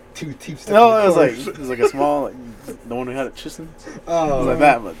said that like two teeth. No, it was like a small, like the one we had at Chisholm. It Oh, was like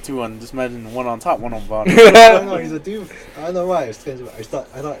that, but two on. Just imagine one on top, one on bottom. I don't know. He's a dude. I don't know why. I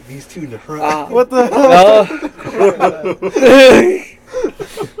thought these two in the front. What the hell?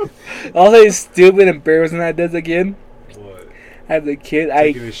 I'll say stupid embarrassing that does again. What? As a kid,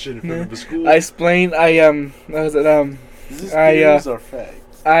 Taking his shit in front of the school? I explained what was it Is this I, theories or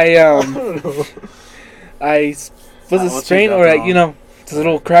facts? I don't know. was it what's strain your or like background? just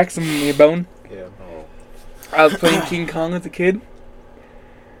little cracks in your bone. Yeah. Oh. I was playing King Kong as a kid.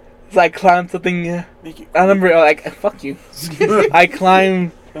 So I climbed something. Make it I remember like fuck you. I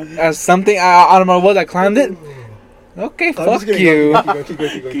climbed something. I don't know what I climbed it. Okay, I'm fuck just gonna you. Go, keep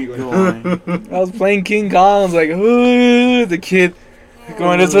going. keep going. I was playing King Kong. I was like, ooh, the kid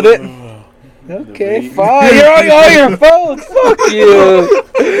going this with it. Okay, Debate. fine. You're on your phone. Fuck you.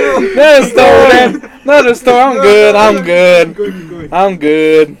 Another story, man. Another story. I'm good. I'm good. Keep going. I'm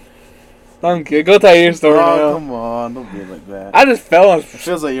good. I'm good. Go tell your story Oh, now. come on. Don't be like that. I just fell and It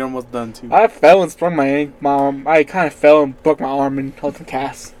feels like you're almost done, too. I fell and sprung my ankle. My arm. I kind of fell and broke my arm and held the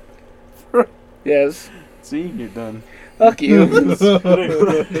cast. Yes. See? You're done. Fuck you. I'm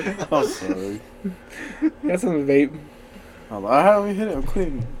sorry. Got some vape. Hold on. How do we hit it? I'm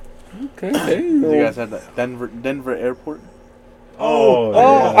clean. Okay. You guys had that Denver airport? Oh,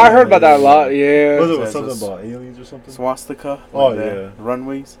 Oh, yeah. I heard about that a lot. Was Yeah. it Says something this- about aliens or something? Swastika. Oh, like the yeah.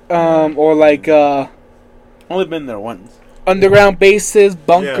 Runways. Or like Only been there once. underground bases,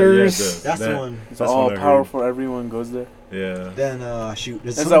 bunkers. That's the that- one. It's That's all what I heard. powerful. Everyone goes there. Yeah. Then shoot.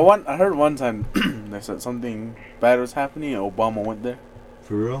 There's There's some- that one. I heard one time they said something bad was happening and Obama went there.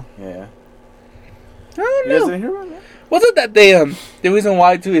 For real? Yeah. I don't You guys know. didn't hear about that? Was it that they the reason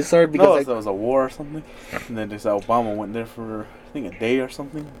why too is started No, because there was a war or something. And then they said Obama went there for, I think, a day or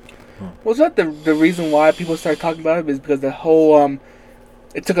something. was that the reason why people started talking about it is because the whole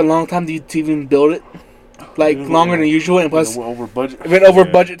it took a long time to even build it, like longer than usual, and plus It went over budget. it went over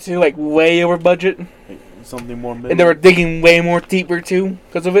Yeah. budget too, like way over budget, Something more and they were digging way more deeper too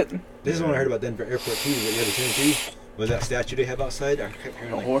because of it. This is when I heard about Denver Airport too. That you had to turn to. Was that statue they have outside? I kept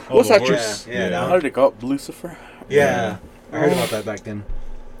hearing, A like, whore. What's the that? horse? Yeah, that How one. did it call it? Lucifer? Yeah, I heard about that back then.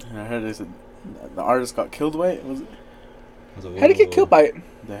 And I heard they said the artist got killed by it. Was it? I was like, How did he get killed by it?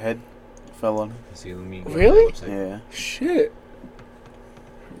 The head fell on him. Let's see, let me go to Really? that website. Yeah. Shit.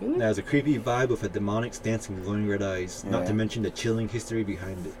 Really? That has a creepy vibe with a demonic dancing glowing red eyes. Not Yeah. to mention the chilling history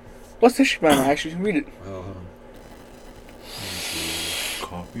behind it. What's the history behind it? Actually, read it. Oh, hold on. Let me see.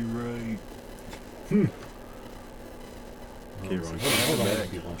 Copyright. Okay, Hold on, Ron. hold on,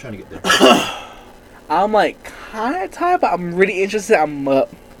 people. I'm trying to get there. I'm like kind of tired, but I'm really interested. I'm up.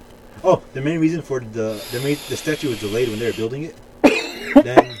 Oh, the main reason for the statue was delayed when they were building it.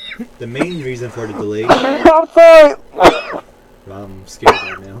 Then the main reason for the delay. I'm sorry. I'm scared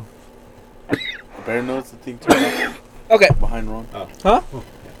right now. I better knows the thing turned Okay. off behind Ron. Oh. Huh?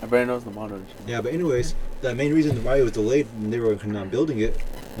 I better knows the monitor. Yeah, but anyways, the main reason why it was delayed when they were building it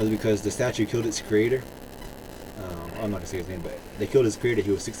was because the statue killed its creator. I'm not gonna say his name, but they killed his creator. He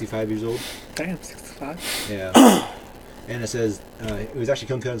was 65 years old. Damn, 65. Yeah. And it says it was actually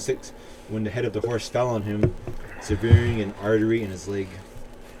killed in 2006 when the head of the horse fell on him, severing an artery in his leg.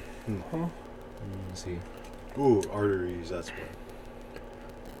 Let's see. Ooh, arteries, that's what.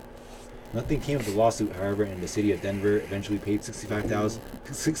 Nothing came of the lawsuit, however, and the city of Denver eventually paid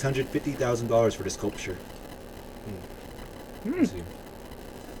 $650,000 for the sculpture. Let's see.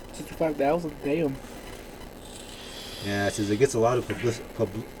 65,000. Damn. Yeah, it says it gets a lot of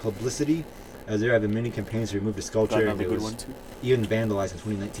publicity, as there have been many campaigns to remove the Got sculpture, and another it good was one too. even vandalized in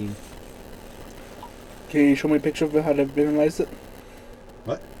 2019. Can you show me a picture of it? How they vandalized it?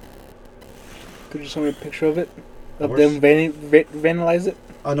 What? Could you show me a picture of it? Of Horse? them vandalize it?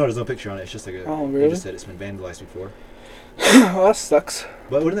 Oh no, there's no picture on it. It's just like a. Oh, They really? just said it's been vandalized before. Oh, that sucks.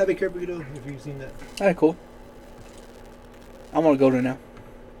 But wouldn't that be creepy though? If you've seen that, Alright, cool. I want to go there now.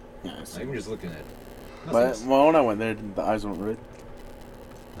 Yeah, it's I'm just looking at it. but when I went there, the eyes weren't red.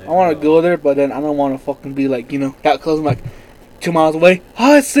 I want to go there, but then I don't want to fucking be like, that close. I'm like 2 miles away.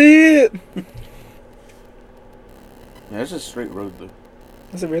 I see it. Yeah, it's just straight road though.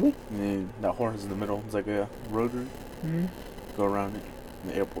 Is it really? And then that horse is in the middle. It's like a rotary. Mm-hmm. Go around it.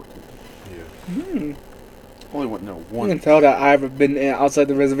 And the airport too. Hmm. Only went there You can one. tell that I've been outside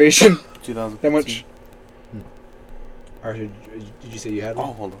the reservation 2015. that much. Arthur, did you say you had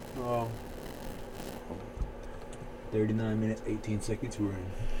Oh, one? hold on. 39 minutes, 18 seconds. We're in.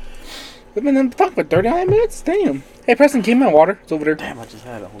 We've been talking for 39 minutes? Damn. Hey, Preston, keep my water. It's over there. Damn, I just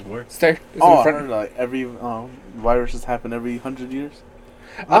had it. Hold on. It's there. It's Oh, in I front. heard like every viruses happen every 100 years.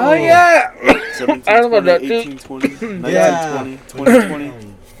 Oh, yeah. 1720, I don't know about that, too. 1820, Yeah. 1920, 2020.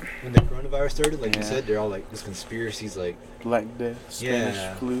 When the coronavirus started, like you Yeah. said, they're all like this conspiracies, like Black Death, Spanish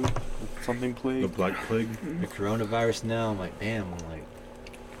Yeah. flu, something The plague. Black Plague. the coronavirus now. I'm like, damn. I'm like,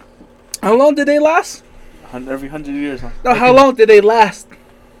 How long did they last? Every 100 years, huh? No, how long did they last?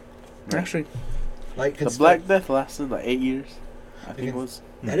 Actually, The Black Death lasted like 8 years. I think it was.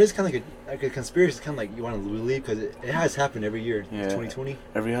 That is kind of like a conspiracy. Kind of like you want to believe because it has happened every year. Yeah. 2020,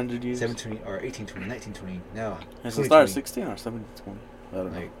 Every 100 years. 720, or 1820, 1920. Now, It's the start of 2020. 16 or 1720. I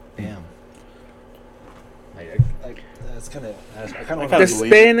don't know. Like, damn. Like that's kind of. I kind I of kinda the believe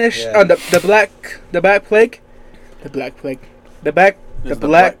Spanish, Yeah. the Black Plague, the Black Plague, It's the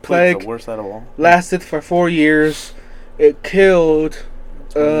Black Plague's Plague the worst out of all. lasted for 4 years. It killed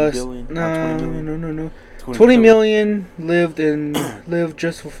 20 billion, no, not 20 million. no. 20 million lived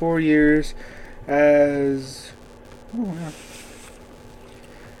just for 4 years as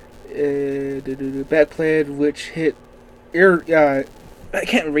the Black Plague, which hit I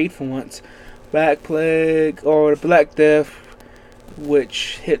can't read for once. Black Plague or Black Death,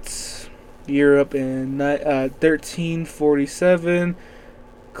 which hits Europe in 1347,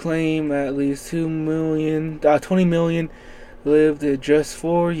 claim at least 20 million lived in just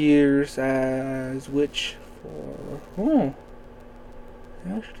 4 years, as which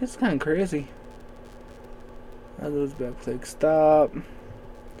actually that's kind of crazy. How those Black Plague stop?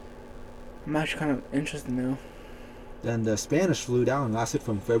 I'm actually kind of interested now. Then the Spanish flu down lasted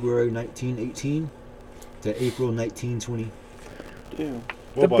from February 1918 to April 1920. Damn. What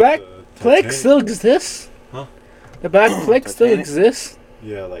The about Black Plague Titanic? still exists? Huh? The Black Plague still Titanic? exists?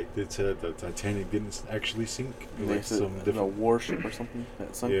 Yeah, like they said the Titanic didn't actually sink. They Like said some a different. warship or something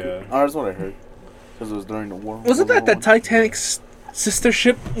that sunk. Yeah. Oh, that's what I heard. Because it was during the war. Wasn't that the World War I. Titanic's sister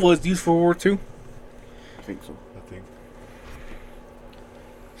ship was used for World War II? I think so. I think.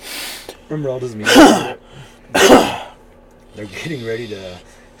 Remember all those memes? They're getting ready to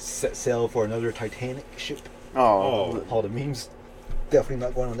set sail for another Titanic ship. Oh. All the memes. Definitely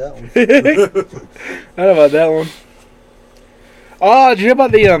not going on that one. I don't know about that one. Oh, did you hear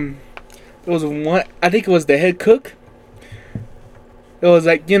about the there was one, I think it was the head cook. It was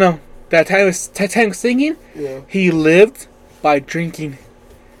like, that Titanic singing, Yeah. he lived by drinking.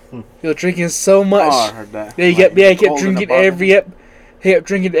 He was drinking so much. Oh, I heard that. Yeah, he kept drinking he kept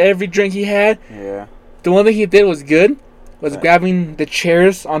drinking every drink he had. Yeah. The one thing he did was good. Was Right. grabbing the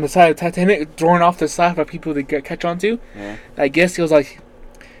chairs on the side of the Titanic, throwing off the side for people to catch on to. Yeah. I guess he was like,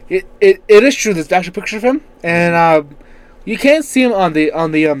 it is true. There's actual picture of him, and you can't see him on the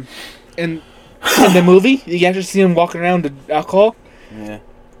in the movie. You can actually see him walking around the alcohol. Yeah.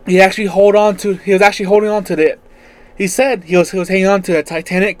 He was actually holding on to the. He said he was hanging on to the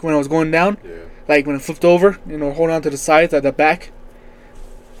Titanic when it was going down, Yeah. like when it flipped over. Holding on to the sides at the back.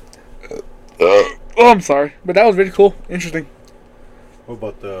 Oh, I'm sorry, but that was really cool, interesting. What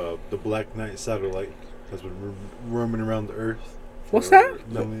about the Black Knight satellite that's been roaming around the Earth? What's for that?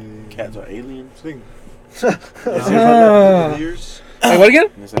 million- Cats are aliens. I think. Ah. Years. Like what again?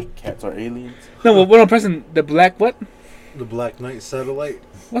 And they say cats are aliens. No, what I'm pressing the black what? The Black Knight satellite.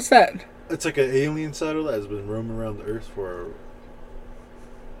 What's that? It's like an alien satellite that's been roaming around the Earth for.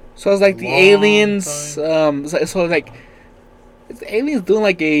 So it's like the Long aliens. time. So it's like, is the aliens doing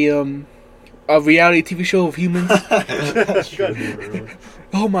like a reality TV show of humans?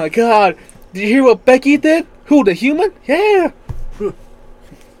 Oh my God! Did you hear what Becky did? Who, the human? Yeah.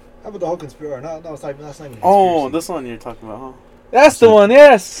 How about the whole conspiracy? No, that's not even conspiracy. Oh, this one you're talking about, huh? That's the one.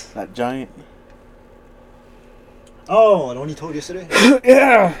 Yes. That giant. Oh, the one you told yesterday?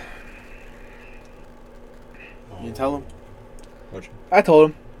 Yeah. You tell him. I told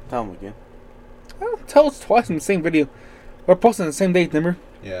him. Tell him again. I'll tell us twice in the same video. We're posting the same date, remember?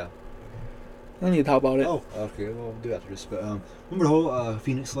 Yeah. I don't need to talk about it. Oh, okay. Well, we'll do after this. But remember the whole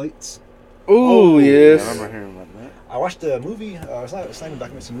Phoenix Lights? Ooh, yes. Yeah, I remember hearing about that. I watched the movie. It's not even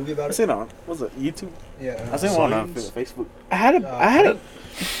documentary. It's a movie about I it. seen it on, was it YouTube? Yeah. I seen one on Signs? Facebook. I had it.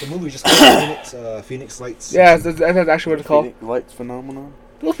 The movie just called Phoenix Lights. Yeah, that's actually what it's called. Phoenix Lights phenomenon.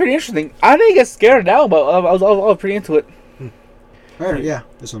 It was pretty interesting. I didn't get scared now, but I was pretty into it. Right, yeah,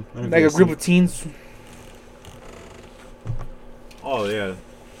 this one. Like a group of teens. Oh yeah.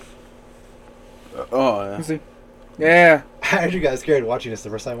 Oh, yeah. Let's see. Yeah. I actually got scared watching this the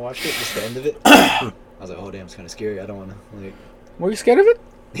first time I watched it. Just the end of it. I was like, oh damn, it's kind of scary. I don't want to like. Were you scared of it?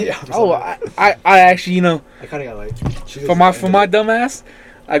 Yeah. Oh, I actually, I kind of got like. for my dumb ass,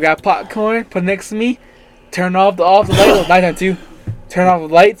 I got popcorn put next to me, turn off the light. It was nighttime too. Turn off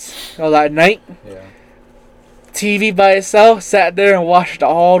the lights. It was at night. Yeah. TV by itself. Sat there and watched it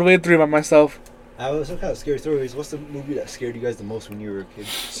all the way through by myself. What kind of scary stories? What's the movie that scared you guys the most when you were a kid?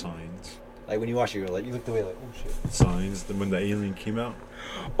 Signs. Like when you watch it, you're like you looked away like, oh shit. Signs. When the alien came out.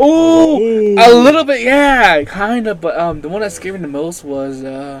 Oh, a little bit, yeah, kind of. But the one that scared me the most was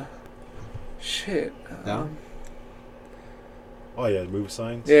shit. Down? Oh yeah, the movie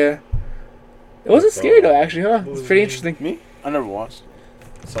Signs. Yeah. It wasn't scary though, actually, huh? What was It's pretty it? interesting. Me? I never watched.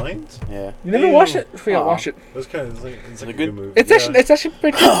 Signs. Yeah. You never Damn. watched it? I forgot to Aw. watch it. That's kind of like it's like a good? good movie. It's actually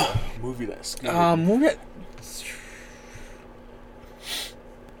pretty cool. Movie that scared me. Movie that-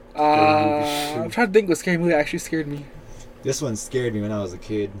 I'm trying to think what scary movie actually scared me. This one scared me when I was a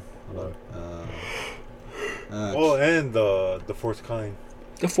kid. Hold on. Oh, and the fourth kind.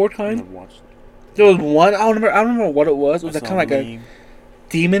 The fourth I kind. never watched it. There was one. I don't remember what it was. It was I like saw kind of like a meme.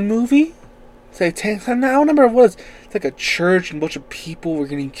 demon movie. It's like I don't remember what it was. It's like a church and a bunch of people were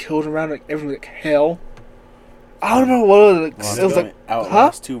getting killed around like everything like hell. I don't remember what it was. Like, Well, it was like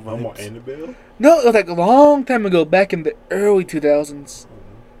Outlast 2 No more vibes. Annabelle. no, it was like a long time ago, back in the early 2000s.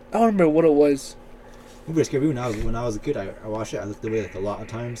 I don't remember what it was. Movie that scared me when I was a kid. I watched it. I looked away like a lot of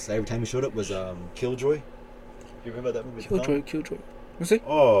times. Every time he showed up was Killjoy. You remember that movie? Killjoy. What's it?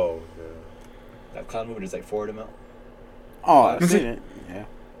 Oh yeah. That clown movie. There's like 4 of them out. Oh, I've Was seen it- it.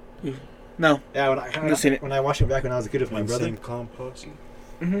 Yeah. No. Yeah, I've seen it. when I watched it back when I was a kid with my brother. Insane Clown Posse.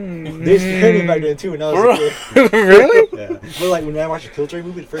 Mm-hmm. They scared me back then too when I was a kid. Really? Yeah, but like when I watched the Killjoy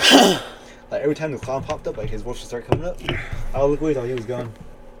movie the first time, like every time the clown popped up, like his voice would start coming up. I would look away till he was gone.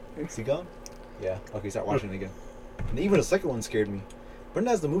 Is he gone? Yeah. Okay, start watching it again. And even the second one scared me. But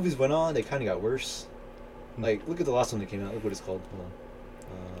then as the movies went on, they kind of got worse. Like look at the last one that came out. Look what it's called. Hold on.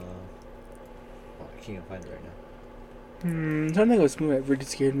 Oh, I can't even find it right now. I'm trying to think of what movie that really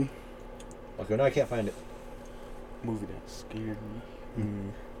scared me. Okay, no, I can't find it. Movie that scared me.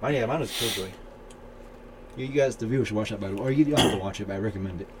 Mine was Killjoy. You guys, the viewers should watch that by the way. Or you don't have to watch it, but I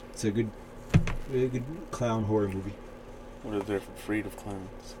recommend it. It's a really good clown horror movie. What if they're afraid of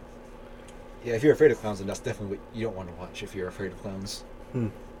clowns? Yeah, if you're afraid of clowns, then that's definitely what you don't want to watch if you're afraid of clowns. Hmm.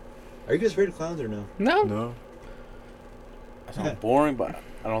 Are you guys afraid of clowns or no? No. No. That sounds boring, but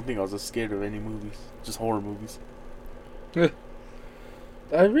I don't think I was as scared of any movies. Just horror movies. I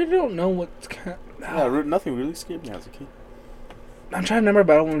really don't know what's kind Yeah, nothing really scared me as a kid. I'm trying to remember,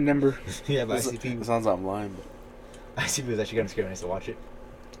 but I don't remember. Yeah, but It sounds like I'm lying, but ICP was actually kind of scary when I used to watch it.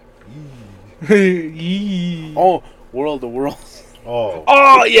 Yee. oh, World of Worlds. Oh.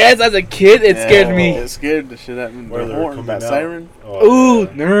 Oh, yes, as a kid, it scared Yeah, me. It scared the shit out of me. Where The they're horn, coming that out. siren. Ooh, yeah.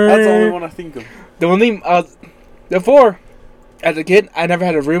 nerd. That's the only one I think of. The one thing, before, as a kid, I never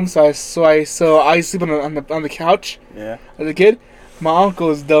had a room, so I used to sleep on the couch. Yeah. As a kid, my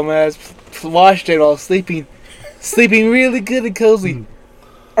uncle's dumbass watched it while sleeping really good and cozy.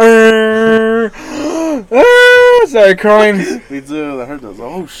 Started crying. Me too. I heard those.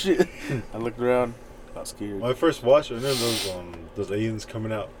 Oh shit! I looked around. Got scared. When I first watched it, I remember those aliens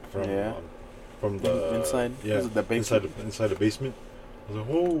coming out from Yeah. From the Inside? Yeah, Was it the basement? inside the basement. I was like,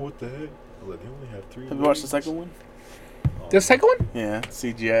 whoa, what the heck? I was like, they only have 3. Have you watched the legs? second one? Oh. The second one? Yeah.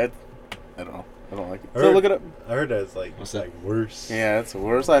 CGI. I don't know. I don't like it. I So heard- look it up. I heard that it's like What's that? worse. Yeah, it's the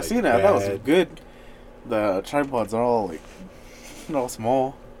worst. I've Like seen it. I thought it was bad. good. The tripods are all like, all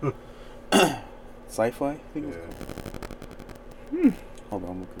small. Sci-fi. I think it was Yeah. called. Hold on,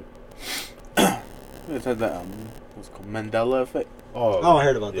 I'm looking. It had that what's it called, Mandela effect. Oh, I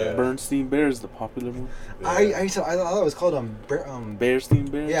heard about yeah. that. Bernstein Bears, the popular one. I thought it was called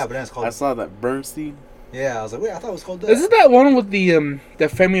Bearstein Bears. yeah, but then it's called I saw that Bernstein. yeah. I was like, wait, I thought it was called that. Is it that one with the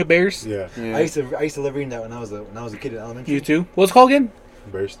family of bears? Yeah. Yeah. I used to live reading that when I was a kid in elementary. You too. What's it called again?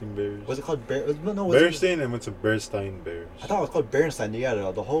 Bearstein Bears. Was it called Bear? No, was it? Bearstein and went to Bearstein Bears. I thought it was called Berenstein. Yeah,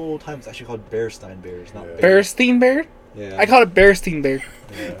 the whole time it's actually called Bearstein Bears, not Yeah. Bears. Bearstein Bear? Yeah. I call it Bearstein Bear.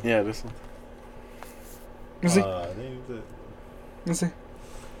 Yeah. Yeah, this one. Let's see. I think that- Let's see.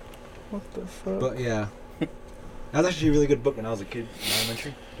 What the fuck? But yeah, that was actually a really good book when I was a kid in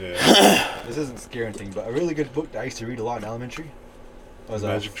elementary. yeah. This isn't scary or anything, but a really good book that I used to read a lot in elementary was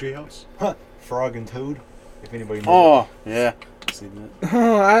Magic Treehouse. Frog and Toad. If anybody knows. Oh, yeah. I've seen that.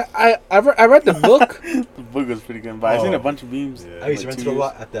 Oh, I read the book. The book was pretty good, but I've seen a Oh. bunch of memes. Yeah. I used to like rent 2 it a years.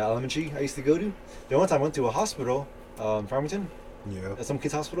 lot at the elementary I used to go to. The one time I went to a hospital, Farmington, Yeah. at some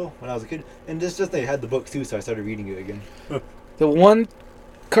kid's hospital when I was a kid, and just they had the book too, so I started reading it again. The one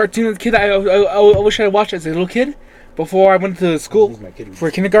cartoon as a kid I wish I watched as a little kid before I went to school He's my kid.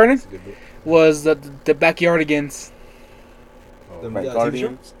 for kindergarten It's a good book. was the Backyardigans. Oh, The- Right, Yeah, TV show?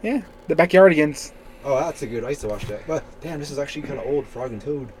 Guardians. Yeah, the Backyardigans. Oh, that's a good. I used to watch that. But damn, this is actually kind of old. Frog and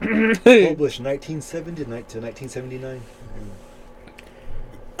Toad, published 1970 to 1979.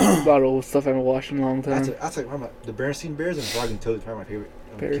 A lot of old stuff I haven't watched in a long time. That's like one of my, the Berenstein Bears and Frog and Toad is probably my favorite.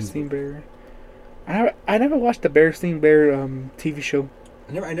 Bearstein Bear. I never watched the Bear TV show.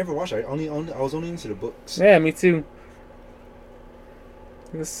 I never watched it. I was only into the books. Yeah, me too.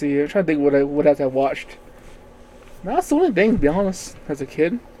 Let's see. I'm trying to think what else I watched. No, that's the only thing, to be honest, as a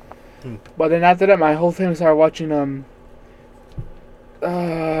kid. But then after that, my whole family started watching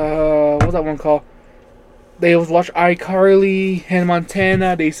what's that one called? They would watch iCarly, Hannah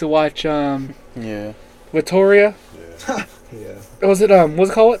Montana. They used to watch Yeah. Victoria. Yeah. Yeah. Was it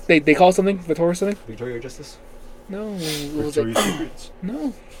what's it called? They call it something? Victoria something? Victoria Justice. No. What was it? Victoria's Secrets.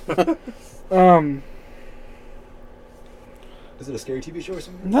 No. Is it a scary TV show or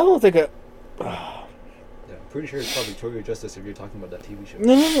something? No, it's like a Yeah, I'm pretty sure it's called Victoria Justice if you're talking about that TV show.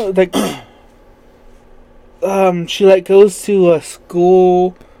 no, like she like goes to a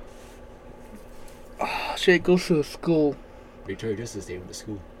school. She like, goes to a school. Victoria Justice, they went to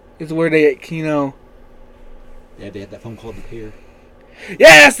school. It's where they Yeah, they had that film called The Pair. Yeah,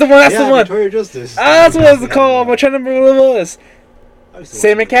 that's the one. That's yeah, the one. Victoria Justice. That's what it's called. I'm trying to remember what it was. I used to watch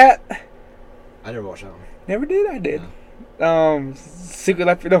Salmon it. Cat. I never watched that one. Never did. I did. Secret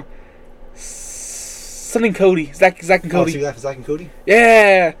Life. No. Something Cody. Zach and Oh, Cody. see that for Zack and Cody?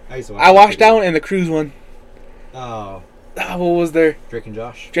 Yeah. I used to watch I watched that Cody. one and the cruise one. Oh, What was there? Drake and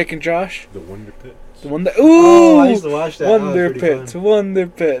Josh. Drake and Josh. The Wonder Pit. The one that. Oh, I Ooh. used to watch that. Wonder That was pretty Pit. fun. Wonder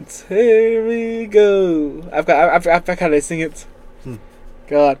Pit. Here we go. I forgot how they sing it.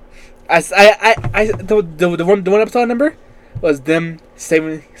 God. The one episode number was them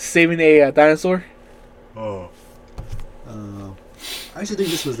saving a dinosaur. Oh. I used to think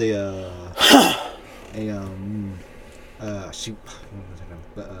this was shoot.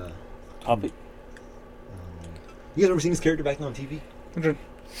 But Topic. you guys ever seen this character back then on TV?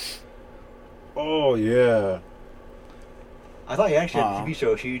 Oh yeah. I thought he actually had Aw. a TV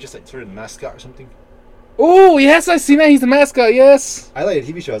show. She just like sort of the mascot or something. Oh yes, I seen that. He's the mascot. Yes. I like a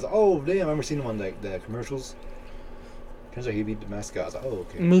TV show. I was like, oh damn, I remember seeing him on like the commercials. Turns out he'd be the mascot. I was like, oh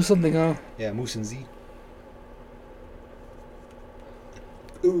okay. Move something, huh? Yeah, Moose and Z.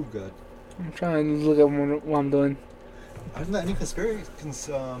 Ooh god. I'm trying to look at what I'm doing. Other than that, any conspiracies Trying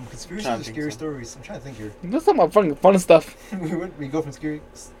or to think scary so. stories? I'm trying to think here. Let's talk about fun stuff. we go from scary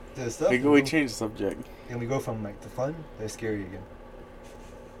to stuff. We change the subject. And we go from like the fun to scary again.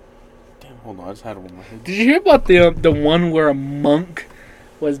 Damn, hold on. I just had it in my head. Did you hear about the one where a monk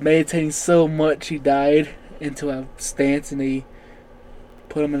was meditating so much he died into a stance and they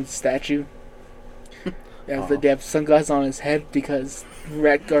put him in a statue? They have sunglasses on his head because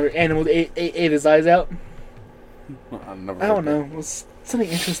rat or animals ate his eyes out. I never I don't know. It was something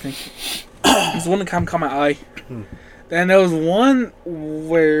interesting. There's one that caught my eye. Then there was one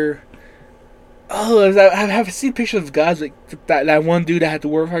where I have seen pictures of guys like that one dude that had the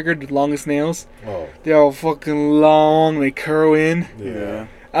Warfighter, the longest nails. Oh. They're all fucking long. They curl in. Yeah.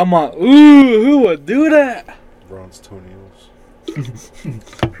 I'm like, ooh, who would do that? Bronze toenails.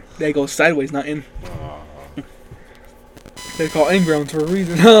 They go sideways, not in. Ah. They call ingrown for a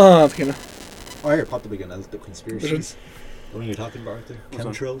reason. I'm kidding. Oh, here it popped up again. I looked up conspiracies. The one you're talking about, Arthur. What's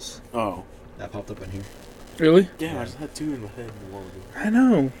that? Chemtrails. Oh. That popped up in here. Really? Yeah, I just had two in my head a while ago. I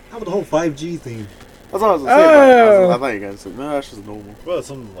know. How about the whole 5G thing? That's what I was gonna say. About Oh. I thought you guys said, no, that's just normal. Well,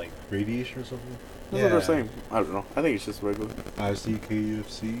 something like radiation or something. That's what they're saying. I don't know. I think it's just regular.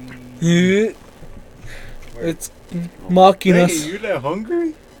 ICKFC. It's mocking Hey, us. you're that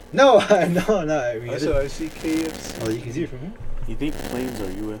hungry? No, no. I mean, I said ICKFC. oh, you can see it from here. You think planes are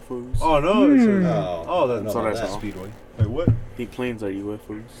UFOs? Oh no! It's Hmm. oh, that's No, not that's that all. Speedway. Wait, what? Think planes are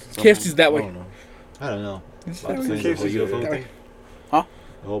UFOs? KFC's that I way. don't know. I don't know. It's Planes that are way. the whole KFC's UFO that thing? Huh?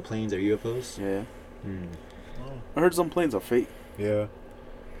 The whole planes are UFOs? Yeah. Hmm. I heard some planes are fake. Yeah.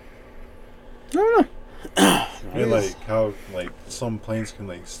 I don't know. And like how like some planes can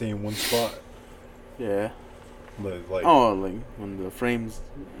like stay in one spot. Yeah. Like Oh, like when the frame's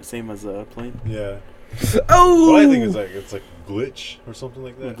the same as a plane. yeah. Oh! But I think it's like a glitch or something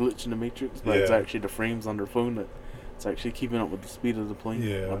like A that. glitch in the matrix, but it's Yeah. actually the frames on their phone that it's actually keeping up with the speed of the plane.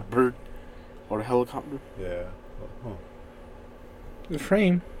 Yeah. A bird or a helicopter. Yeah. Huh. The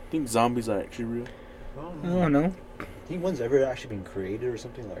frame. I think zombies are actually real. I don't I know. don't know. I think one's ever actually been created or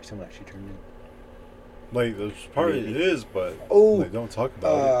something, like someone actually turned in. Like there's part it is, but Oh, like, don't talk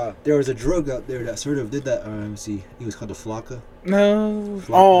about it. there was a drug out there that sort of did that. Let me see. It was called the Flocka. No.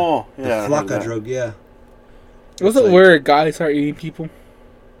 Oh, The yeah. I heard Flocka that. drug, yeah. Was It's it like- where guys start eating people?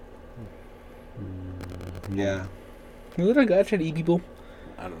 Yeah. Was it a guy trying to eat people?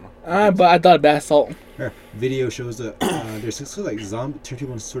 I don't know. But I thought bath salt. Here, video shows that there's sort of like zombie, turn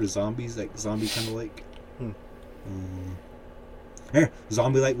people into sort of zombies, like zombie kind of like. Here,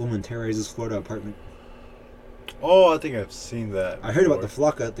 zombie-like woman terrorizes Florida apartment. Oh, I think I've seen that. I heard about the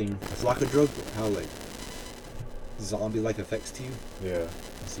before. Flocka thing. The Flocka drug, how like zombie-like effects to you. Yeah.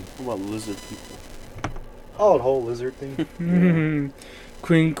 Let's see. What about lizard people? Oh, the whole lizard thing.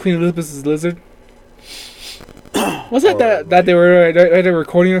 Queen Elizabeth's lizard. Was that Or, that they were right there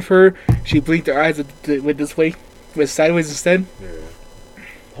recording of her? She blinked her eyes with this way, with sideways instead. Yeah.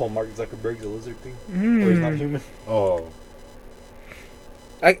 Whole Mark Zuckerberg's a lizard thing. Or he's not human. Oh.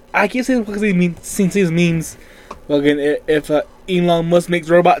 I keep saying because seeing these memes. Well, again, if Elon Musk makes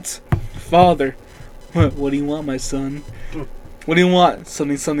robots, father, what do you want, my son? What do you want?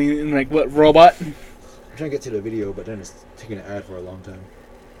 Something like what robot? I'm trying to get to the video, but then it's taking an ad for a long time.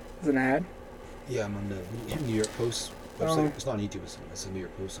 Is it an ad? Yeah, I'm on the New York Post website. Oh. It's not on YouTube. It's a New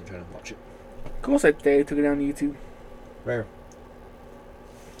York Post. I'm trying to watch it. Of course, they took it down YouTube. Where?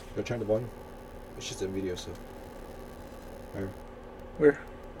 Go turn the volume. It's just a video, so. Where?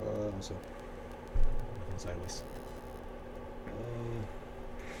 So. Sideways.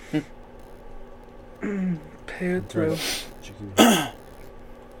 Pedro. Check you.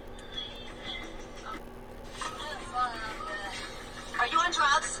 Are you on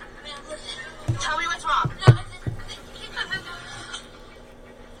drugs? Tell me what's wrong.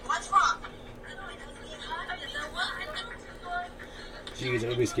 What's wrong? Jeez,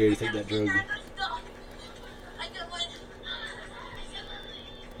 everybody's scared to take that drug.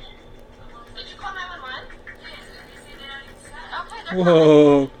 Did you call 911? Okay, they're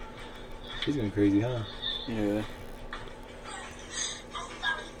Whoa. She's going crazy, huh? Yeah.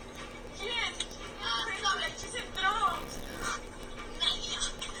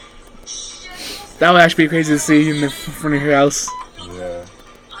 That would actually be crazy to see in the front of your house. Yeah.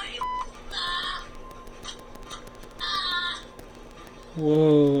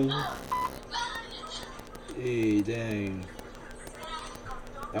 Whoa. Hey, dang.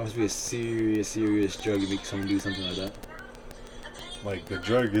 That must be a serious drug to make someone do something like that. Like the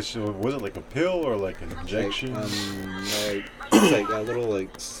drug is, was it like a pill or like an injection? Like, it's like a little like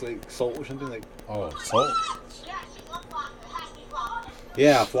salt or something like. Oh, salt.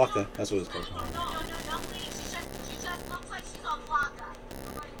 Yeah, Flocka. That's what it's called.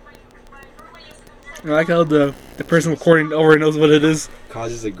 I like how the person recording already knows what it is.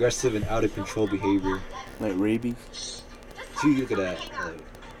 Causes aggressive and out of control behavior. Like rabies. See, look at that. Like,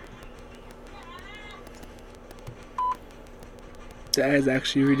 That is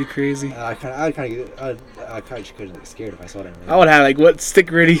actually really crazy. I kind of get scared if I saw that. I would have like what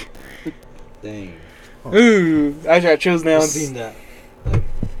stick ready. Dang. Ooh, I chose I've nouns. seen that. Like,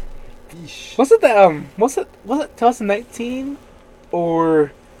 yeesh. Was it that was it 2019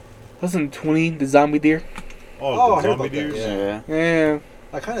 or 2020 the zombie deer? Oh, I the heard zombie about that, deers? yeah. Yeah,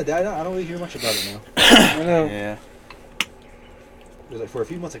 I kind of died. I don't really hear much about it now. I know. Yeah. It was like for a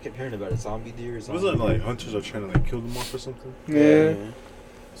few months I kept hearing about it. Zombie deer. Zombie Wasn't it deer. like hunters are trying to like kill them off or something? Yeah.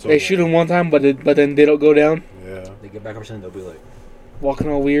 So, They shoot them one time, but then they don't go down, Yeah. They get back up and they'll be like. walking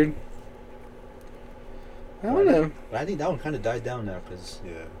all weird. I don't know. But I think that one kind of died down now because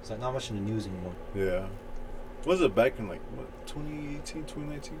Yeah. it's like not much in the news anymore. Yeah. Was it back in like what 2018,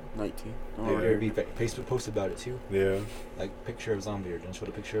 2019? 19. Yeah. Oh, There be Facebook posted about it too. Yeah. Like picture of zombie deer. Don't show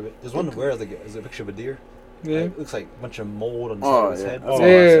the picture of it. There's one where like is a picture of a deer. Yeah. Like, it looks like a bunch of mold on the Oh, side of his yeah. head. Oh,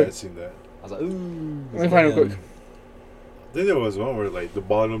 Yeah. I've seen that. I was like, ooh. Let me find it real quick. I think there was one where like the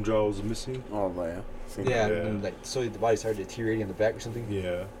bottom jaw was missing. Oh, yeah. Seen Yeah, Yeah. and like so the body started deteriorating in the back or something.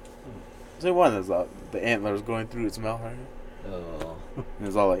 Yeah. There's one that's the antlers going through its mouth right here. Oh, And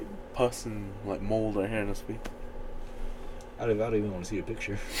it's all like pus and like mold right here in its feet. I don't even want to see the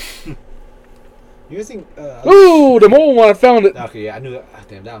picture. You guys think? Ooh, the mole one! I found it. Okay, yeah, I knew that. Ah,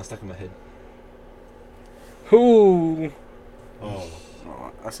 damn, that one stuck in my head. Ooh. Oh.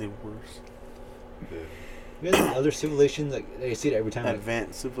 Oh, I seen worse. Yeah. You guys think other civilizations like they see it every time? Like,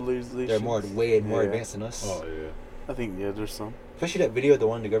 Advanced civilization. they're way more Yeah. advanced than us. Oh yeah. I think there's some. Especially that video, the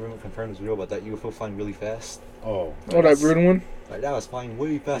one the government confirmed was real about that UFO flying really fast. Oh. Oh, that weird one. Like that was flying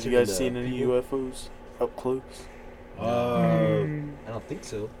way Have faster. you guys than seen the any people. UFOs up close? Mm. I don't think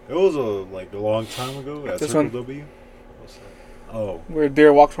so. It was a long time ago at This Circle one. W. What's that? Oh. Where a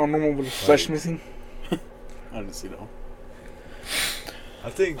deer walks around normal with his flesh missing. I didn't see that one. I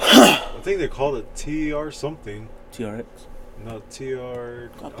think they called it TR something. TRX. No,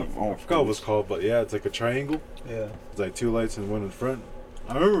 TR. I I think- forgot what it's called, but yeah, it's like a triangle. Yeah. It's like two lights and one in front.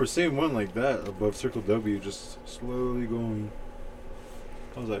 I remember seeing one like that above Circle W, just slowly going.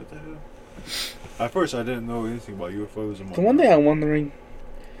 I was like, what the hell? At first, I didn't know anything about UFOs and The one thing I'm wondering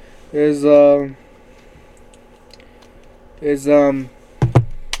is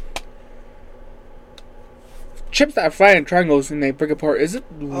chips that fly in triangles and they break apart. Is it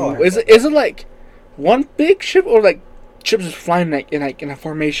Oh, I is heard it like one big ship or like ships just flying like in a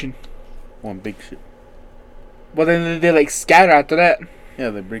formation? One big ship. But then they like scatter after that. Yeah,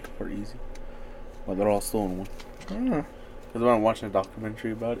 they break apart easy. But they're all still in one. Oh. Because I'm watching a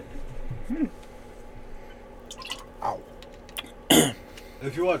documentary about it.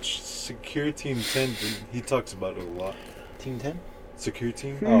 If you watch Secure Team 10, he talks about it a lot. Team 10? Secure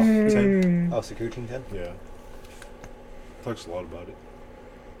Team? Oh, 10? Oh, Secure Team 10? Yeah. Talks a lot about it.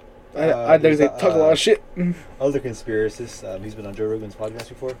 I think there's they a, talk a lot of shit. Other conspiracist, he's been on Joe Rogan's podcast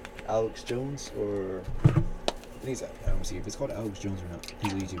before. Alex Jones, or I think he's, I don't see if it's called Alex Jones or not.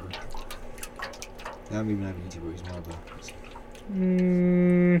 He's a YouTuber. Not maybe not a YouTuber. He's more of a.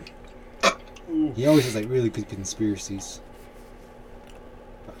 He always has like really good conspiracies.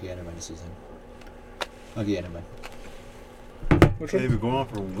 Okay, yeah, never mind. This is him. Okay, yeah, never mind. Which They've one? been going on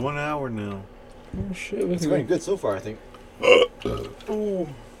for 1 hour now. Oh shit! It's going good so far, I think. Trying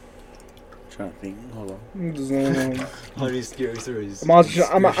to think. Hold on. All these scary stories. I'm actually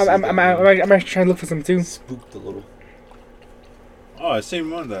trying to look for some too. Spooked a little. Oh, I seen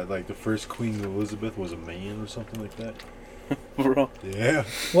one that like the first Queen Elizabeth was a man or something like that. Bro. Yeah.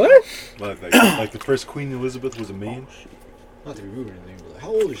 What? Like the first Queen Elizabeth was a man. Not to be rude or anything, but like, how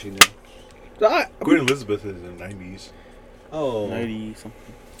old is she now? Queen Elizabeth is in the 90s. Oh. 90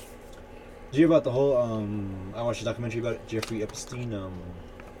 something. Did you hear about the whole, I watched a documentary about it, Jeffrey Epstein,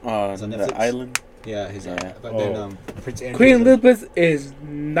 it's on The Netflix? island. Yeah, his, Yeah. but then, Prince Andrew. Queen Elizabeth is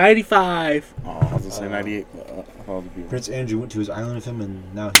 95. Oh, I was gonna say 98, but I thought it would be. Prince Andrew went to his island with him,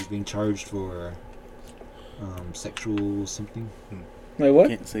 and now he's being charged for, sexual something. Wait, what?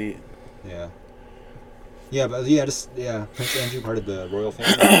 Can't say it. Yeah. Yeah, but yeah, Prince Andrew, part of the royal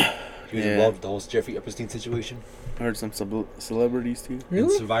family. He was Yeah. involved with the whole Jeffrey Epstein situation. I heard some celebrities too. And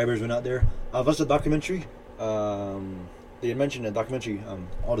Really? survivors went out there. I watched a documentary. They had mentioned in the documentary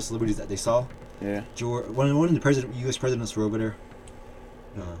all the celebrities that they saw. Yeah. One of the U.S. presidents were over there.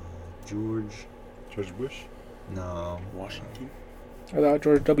 George. George Bush. No. Washington. I thought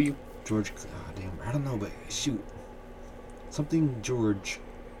George W. George. Damn. I don't know, but shoot. Something George.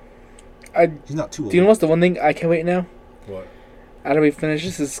 He's not too old. Do you know what's the one thing I can't wait now? What? After we finish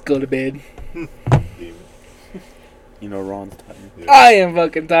this, is go to bed. Damn it. You know, Ron's tired. Yeah. I am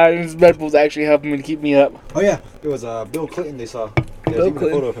fucking tired. This Red Bull's actually helping me to keep me up. Oh yeah, it was Bill Clinton. They saw. There's Bill even a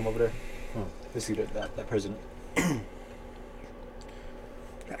Clinton. photo of him over there. Huh. They see that president. That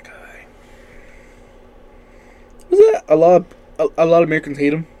guy. Was that a lot of Americans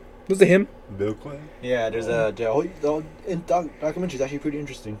hate him? Was it him? Bill Clinton? Yeah, there's the whole documentary is actually pretty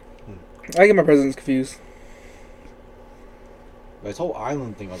interesting. I get my presidents confused. But this whole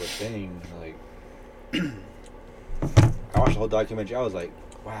island thing was a thing. Like, I watched the whole documentary. I was like,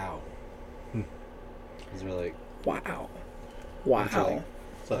 wow. These were like Wow. It's like- Wow.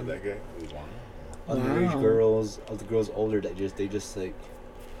 It's not that guy. underage Wow. girls, of the girls older that they just like.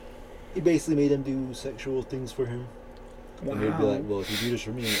 He basically made them do sexual things for him. And they'd be like, Wow. well, if you do this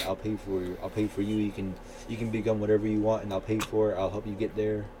for me, I'll pay for you. I'll pay for you. You can become whatever you want, and I'll pay for it. I'll help you get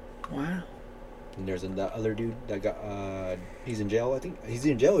there. Wow. And there's that other dude that got he's in jail. I think he's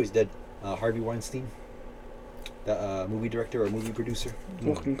in jail. Or he's dead. Harvey Weinstein, that movie director or movie producer.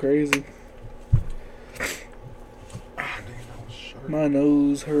 Fucking crazy. My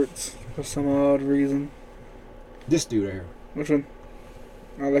nose hurts for some odd reason. This dude right here. Which one?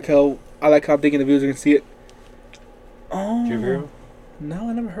 I like how I'm thinking the viewers can see it. Oh. Did you ever hear of him? No,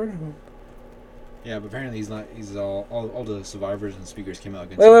 I never heard of him. Yeah, but apparently he's not. He's all the survivors and speakers came out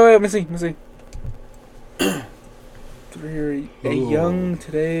against Wait, him. let me see. A Ooh. young,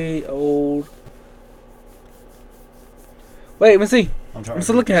 today, old. Wait, let me see. I'm trying. I'm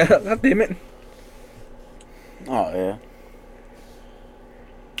still looking at it. God damn it. Oh yeah.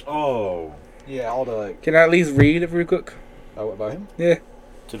 Oh. Yeah, all the like Can I at least read it real quick? about him. Yeah.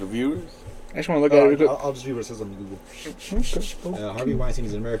 To the viewers. I just want to look at it real quick. I'll just read what it says on Google. Okay. Harvey Weinstein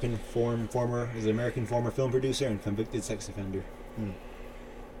is an American former film producer and convicted sex offender.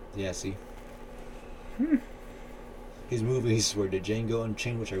 Yeah, see. His movies were The Django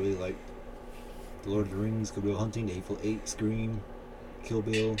Unchained, which I really liked. The Lord of the Rings, Good Will Hunting, The Hateful Eight, Scream, Kill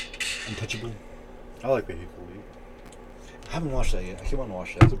Bill, Untouchable. I like the Hateful Eight. I haven't watched that yet. I keep wanting to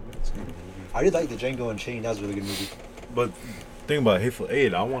watch that. It's a good movie. I did like The Django Unchained. That was a really good movie. But thing about Hateful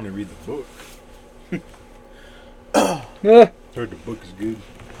Eight, I want to read the book. Ah, Heard the book is good.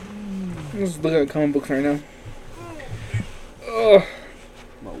 I'm just looking at comic books right now. Ugh.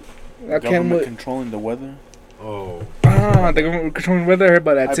 I can't Government wait. controlling the weather. Oh. The government controlling weather. I heard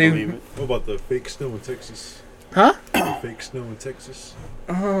about that I too. believe it. What about the fake snow in Texas? Huh? fake snow in Texas.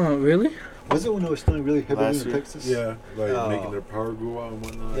 Oh, really? Was it when it was snowing really heavily Last in year? Texas? Yeah, like Oh. making their power go out and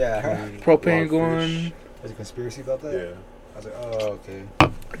whatnot. Yeah, I heard. and Propane wild going. fish. There's a conspiracy about that? Yeah. I was like, oh, okay.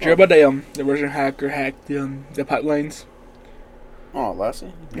 Did you hear about the Russian hacker hacked the pipelines? Oh, last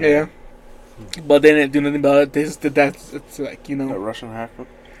year? Yeah. But they didn't do nothing about it. They just did that. It's like, you The know. Russian hacker?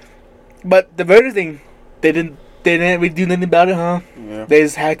 But the voter thing, they didn't really do nothing about it, huh? Yeah. They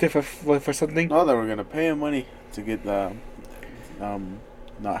just hacked it for something. No, they were gonna pay him money to get the,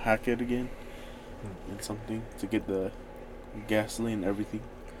 not hack it again. And something. To get the gasoline and everything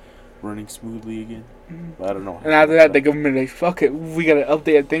running smoothly again. But I don't know. And after that, the government like, fuck it, we gotta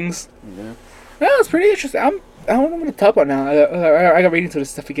update things. Yeah. No, it's pretty interesting. I don't know what to talk about now. I got reading into this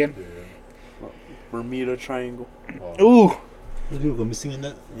stuff again. Yeah. Bermuda Triangle. Oh. Ooh, There's people go missing in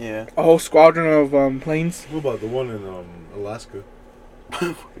that? Yeah. a whole squadron of planes. What about the one in Alaska?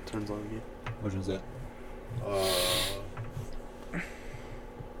 It turns on again. Which one's that?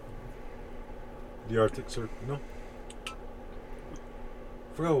 The Arctic Circle? No.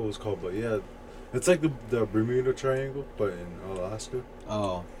 Forgot what it was called, but yeah, it's like the Bermuda Triangle, but in Alaska.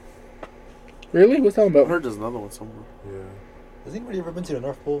 Oh. Really? What's that I about? heard there's another one somewhere. Yeah. Has anybody ever been to the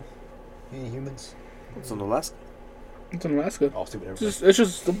North Pole? Any humans? It's in Alaska. It's in Alaska. Oh, stupid. It's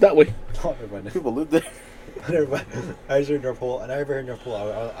just that way. Oh, never mind. People live there. Never mind. I just heard North Pole, and I ever heard North Pole,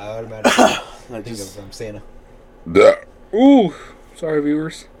 I automatically I think just. of Santa. Ooh, sorry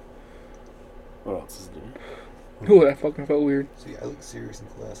viewers. What else is there? Ooh, that fucking felt weird. See, I look serious in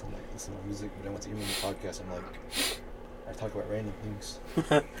class. I'm like, listen to music, but I went to hear me on the podcast. I'm like, I talk about random things.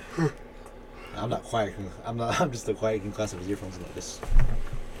 I'm not quiet. I'm just a quiet in class with earphones and like this.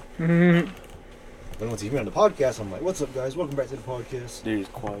 Mhm. But once you hear me on the podcast, I'm like, what's up, guys? Welcome back to the podcast. There's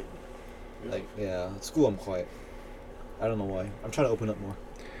quiet. Like, yeah, at school I'm quiet. I don't know why. I'm trying to open up more.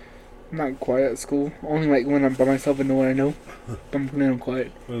 I'm not quiet at school. Only like when I'm by myself and know what I know. I'm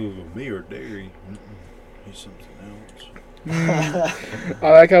quiet. Ooh, me or dairy? He's something else. I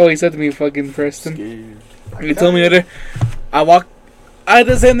like how he said to me, fucking Preston. Scared. He told me the other. I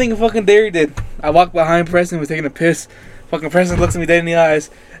did the same thing fucking Derry did. I walked behind Preston, was taking a piss. Fucking Preston looks at me dead in the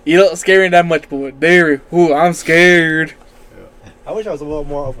eyes. You don't scare me that much, but with Derry, ooh, I'm scared. I wish I was a little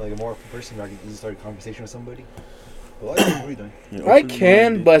more open, like a more open person where I could easily start a conversation with somebody. But what are you doing? Yeah, I open can,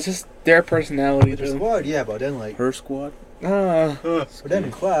 minded. but it's just their personality, With your though. squad, yeah, but then like, Her squad? Ah, but then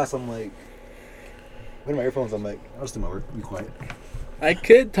in class, I'm like, with my earphones, I'm like, I'll just do my work, be quiet. I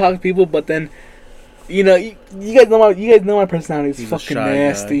could talk to people, but then, you know, you guys know my personality is He's a fucking shy guy.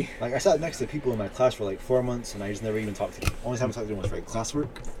 nasty. Like I sat next to people in my class for like 4 months, and I just never even talked to them. Only time I talked to them was for like classwork.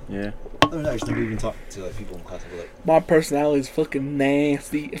 Yeah. Other than that, I just never even talked to like people in class. I was like, My personality is fucking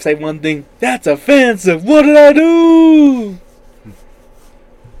nasty. If I say one thing, that's offensive. What did I do?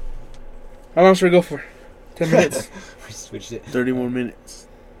 How long should we go for? 10 minutes. we switched it. 30 more minutes.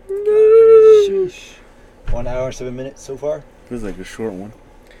 Sheesh. 1 hour, 7 minutes so far. Feels like a short one.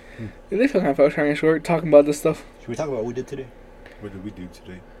 They fucking felt trying short talking about this stuff. Should we talk about what we did today? What did we do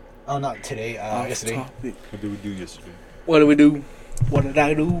today? Oh, not today. Yesterday. Topic. What did we do yesterday? What did we do? What did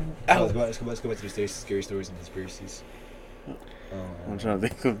I do? Oh, Ow. let's go back to the scary stories and conspiracies. I'm trying to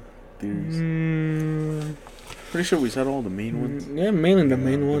think of theories. Mm, Pretty sure we said all the main ones. yeah, mainly the Yeah,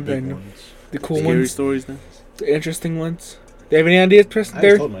 main the ones I big know. ones. The cool Scary ones. stories now. The interesting ones. Do you have any ideas, Preston? I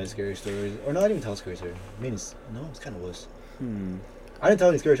There? just told my scary stories. Or no, I didn't even tell scary stories. I mean, no, it's kind of was. I didn't tell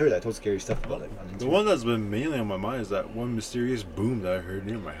any scary stories. I told scary stuff about it. The one that's been mainly on my mind is that one mysterious boom that I heard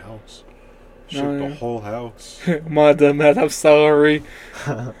near my house. Shook Oh, yeah. the whole house. My dumbass, I'm sorry.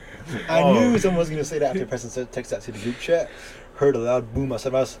 I Oh. knew someone was going to say that after Preston said text that to the group chat. Heard a loud boom. I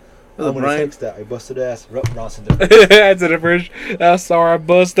said, I'm going to Brian. text that. I busted ass. Ronson. I to the bridge. I'm sorry, I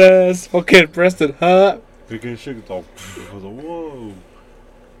bust ass. Okay, Preston, huh? Freaking shook the. I was like, whoa.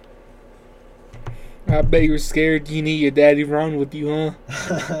 I bet you were scared you need your daddy Ron with you,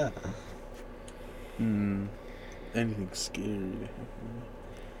 huh? Anything scary?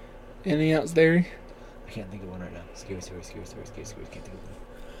 Anything else, Derry? I can't think of one right now. Scary stories. Can't think of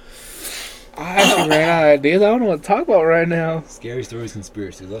one. I actually ran out of ideas. I don't know what to talk about right now. Scary stories,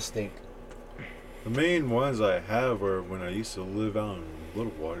 conspiracies. Let's think. The main ones I have are when I used to live out in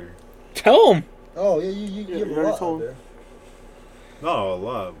Little Water. Tell him. Oh, yeah, you Yeah, have you a already lot told out him. there. Not a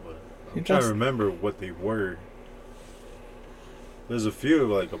lot, but You I'm trying just- to remember what they were. There's a few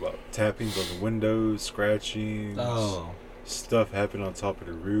like about tappings on the windows, scratchings, Oh. stuff happened on top of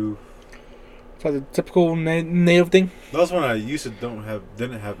the roof. It's like the typical native thing. That's when I used to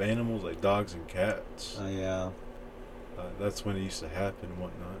didn't have animals like dogs and cats. Yeah. That's when it used to happen and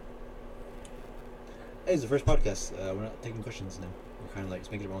whatnot. Hey, it's the first podcast. We're not taking questions now. We're kind of like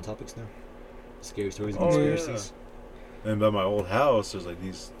just making our own topics now. Scary stories and Oh, yeah. conspiracies. And by my old house, there's like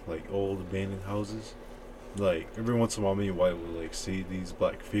these like old abandoned houses. Like every once in a while, me and White would like see these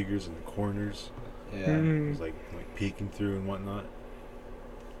black figures in the corners, Yeah. Mm. like peeking through and whatnot.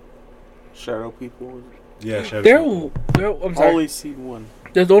 Shadow people. Yeah, shadow There, people. I'm sorry. Always seen one.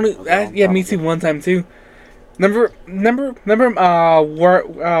 There's only Okay, I'm yeah, me probably- too. One time too. Remember,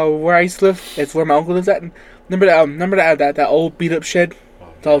 where I used to live? It's where my uncle lives at. Remember that old beat up shed? Oh,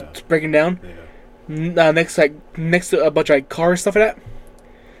 It's all yeah. breaking down. Yeah. Next to a bunch of like cars stuff like that.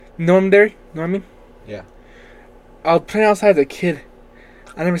 You know what I'm there? You know what I mean? Yeah. I was playing outside as a kid.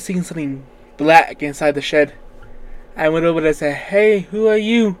 I never seen something black inside the shed. I went over there and said, "Hey, who are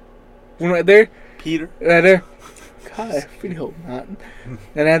you?" Went right there. Peter. Right there. God, I really hope not.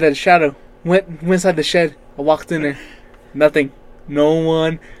 And I had that shadow. Went inside the shed. I walked in there. Nothing. No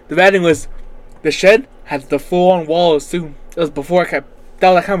one. The bad thing was, the shed had the full-on walls too. It was before that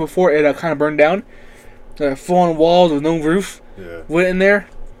was kind of before it kind of burned down. Full-on walls with no roof. Yeah. Went in there.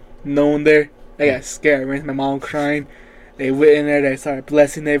 No one there. I got scared. I ran to my mom crying. They went in there. They started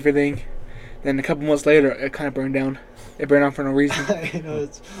blessing everything. Then a couple months later, it kind of burned down. It burned down for no reason. You know,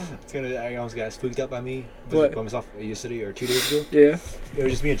 it's gonna. I almost got spooked up by me. What? By myself yesterday or 2 days ago. Yeah. It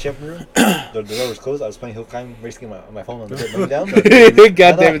was just me and Champ in the room. The door was closed. I was playing hill climb, racing my phone on the bed, laying down.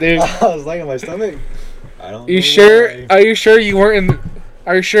 God damn it, dude. I was lying on my stomach. I don't. You know sure? why. Are you sure you weren't in?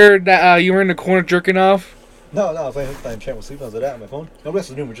 Are you sure that you were in the corner jerking off? No, I was playing hill climb. Champ was sleeping. I was like that on my phone. Nobody else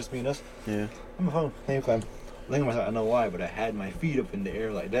was doing it, just me and us. Yeah. On my phone, playing hill climb. Laying on my stomach. I don't know why, but I had my feet up in the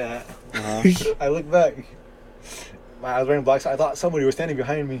air like that. Uh-huh. I looked back. I was wearing black socks. I thought somebody was standing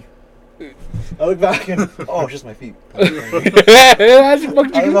behind me. I looked back and it's just my feet. How'd you I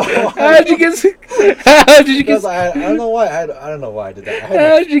don't know why. How'd you get? Because I don't know why. I don't know why I did that.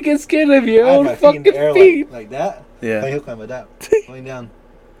 How'd you get scared of your I had own my feet in fucking the air feet? like that. Yeah. Playing hill climb like that. Laying down.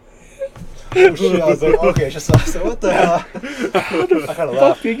 Oh shit! I was like, okay, it's just I said, what the hell? I kind of Fuck,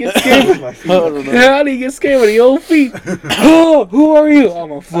 laughed. you get scared. With my feet. I don't know. How do you get scared with your own feet? Oh, who are you?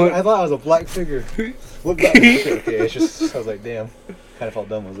 I'm a foot. I thought I was a black figure. Looked back. Okay, it's just I was like, damn. Kind of felt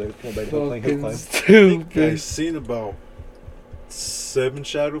dumb. I was like, going back to playing hill Fucking climb. stupid. I've seen about 7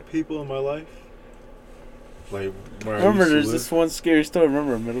 shadow people in my life. Like, where I remember I used there's to this live. one scary story.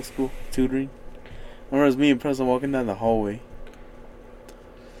 Remember in middle school tutoring? I remember it was me and Preston walking down the hallway.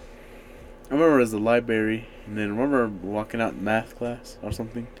 I remember it was the library, and then I remember walking out in math class or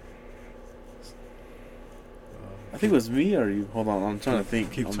something. I think it was me or you. Hold on, I'm trying to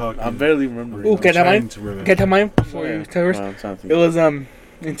think. Keep I'm, talking. I'm barely remembering. Ooh, I'm can I trying mine? to remember. Can I tell mine before Yeah. you tell yours? I'm trying to think. It was in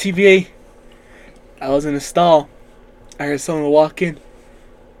TVA. I was in the stall. I heard someone walk in.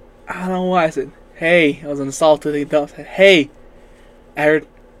 I don't know why. I said, "Hey." I was in the stall till they I said, "Hey." I heard,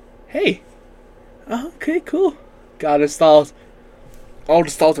 "Hey." Okay, cool. Got the stalls. All the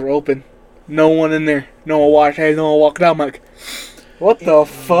stalls were open. No one in there. No one watched. Hey, no one walked out. I'm like, what the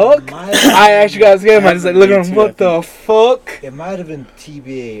fuck? I actually got scared. I just like looking at him. What the fuck? It might have been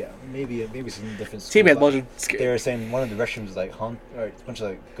TBA. Maybe some different. TVA had a school, bunch of but scary. they were saying one of the restrooms is like haunt, or a bunch of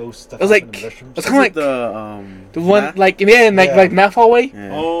like ghost stuff. It was like- happened in the restrooms. It's Is kind of like it the the one, math? like yeah, in Yeah. like math hallway. Yeah.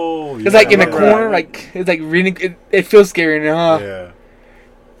 Oh, It's like in the right, corner, right. like it's like reading. It feels scary now. Huh? Yeah.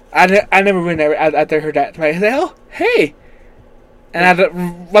 I never went there after I heard that. I said, "Oh, hey," and I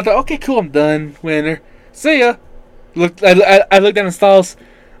thought, "Okay, cool, I'm done." Went in there, see ya. I looked down the stalls,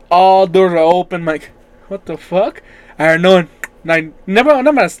 all doors are open. I'm like, what the fuck? I heard no one. Like never,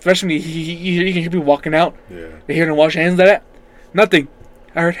 especially you can hear people walking out. Yeah. You hear them wash hands like that. Nothing.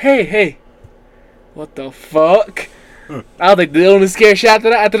 I heard, hey, what the fuck? I was like the only scared shit after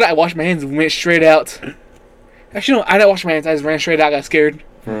that. After that, I washed my hands and went straight out. Actually, no, I didn't wash my hands. I just ran straight out. I got scared.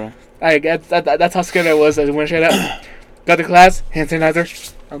 For real. That's how scared I was. I just went straight out. Got to class, hand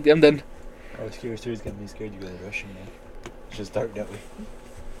sanitizer. I'm done. I was curious. Too. It's gonna be scared you go to the restroom. Man. It's just dark that way.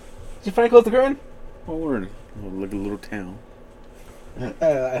 Did you finally close the curtain? Well, we're in like a little town.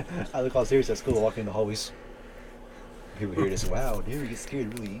 I look all serious at school, walking in the hallways. People hear this. Wow, dude, you get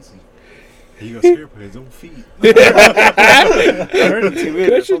scared really easy. He got scared by his own feet. I heard on TV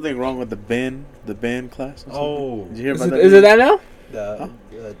there's something wrong with the band class. Or something. Oh. Did you hear Is about it, that? is it that now?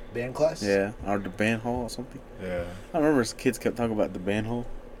 The band class. Yeah, or the band hall or something. Yeah. I remember kids kept talking about the band hall,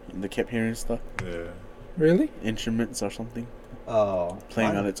 and they kept hearing stuff, Yeah. Really? instruments or something, Oh, playing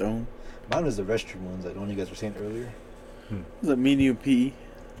mine, on its own. Mine was the restroom ones, like the one you guys were saying earlier. Was that me and you PE?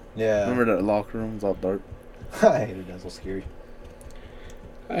 Yeah. Remember that locker room was all dark? I hated that. So scary.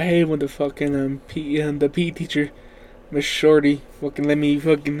 I hate when the fucking the PE teacher, Miss Shorty, fucking let me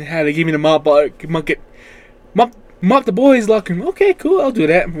fucking had to give me the mop the boys' locker room. Okay, cool, I'll do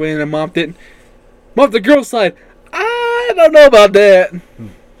that. When I mopped it, mop the girls' side. I don't know about that.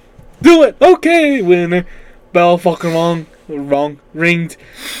 Do it, okay. When bell fucking ringed,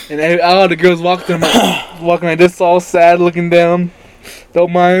 and all the girls walking like this, all sad, looking down.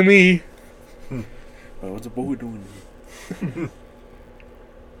 Don't mind me. What's the boy doing?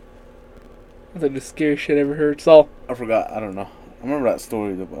 That's like the scariest shit I ever heard. So I forgot. I don't know. I remember that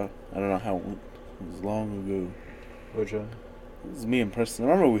story, but I don't know how it went. It was long ago. Which one? It was me and Preston. I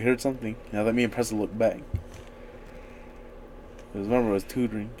remember we heard something. Now that me and Preston looked back. Remember it was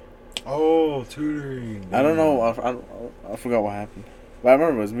tutoring. Oh, tutoring. I don't know. I forgot what happened. But I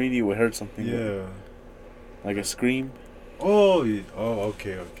remember it was me and you. We heard something. Yeah. Like a scream. Oh,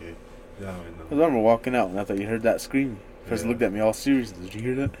 okay. Yeah, I I know. remember walking out and I thought you heard that scream. Preston Yeah. looked at me all serious. Did you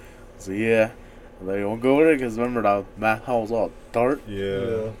hear that? I said, yeah. I was like, you want to go over there? Because remember the math hall was all dark.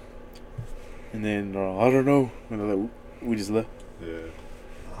 Yeah. And then, I don't know. And I was like, we just left. Yeah.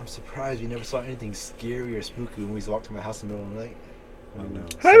 I'm surprised you never saw anything scary or spooky when we walked to my house in the middle of the night. I know.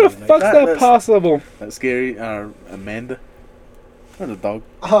 how the fuck's that That's- possible? That scary, Amanda. Or the dog.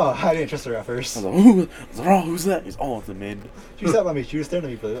 Oh, I didn't trust her at I first. was like, what's wrong? Who's that? He's, it's Amanda. She sat by me. She was staring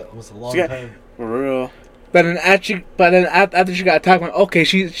at me for almost a long She got- time. For real. But then after she got attacked, I'm like, okay,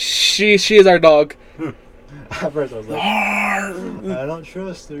 she is our dog. At first, I was like, I For don't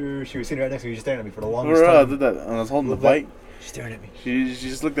trust her. She was sitting right next to me, just staring at me for the longest real, I time. did that. And I was holding the Look back. bike. She's staring at me. She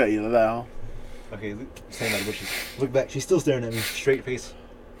just looked at you like that. Huh? Okay, standing by the bushes. Look back. She's still staring at me, straight face.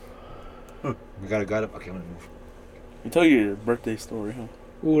 I got up. Okay, I'm gonna move. You tell your birthday story,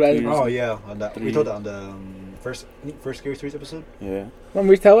 huh? Ooh, that is. Years. Oh yeah, on that, we Three. told that on the first Scary Stories episode. Yeah. Want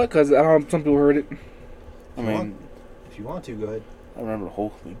me to tell it? Because some people heard it. I You mean, want? If you want to, go ahead. I remember the whole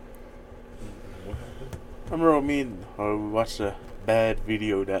thing. What happened? I remember me and we watched a bad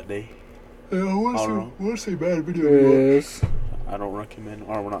video that day. Yeah, I want to say bad Yes. I don't recommend,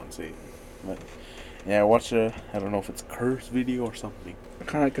 or we're not saying. But yeah, I watched a, I don't know if it's a curse video or something.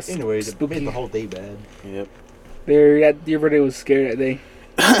 Kind of like a Anyways, it spooky. made the whole day bad. Yep. Your birthday was scary that day.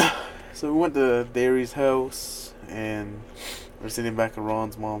 So we went to Dairy's house and we're sitting back in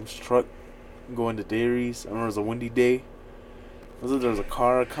Ron's mom's truck going to Dairy's. I remember it was a windy day. Was it there was a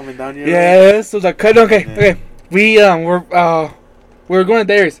car coming down here? Yes, it was like, okay, Yeah. okay. We were going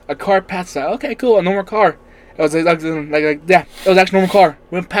to Darius. A car passed us. Okay, cool, a normal car. It was like yeah, it was actually a normal car.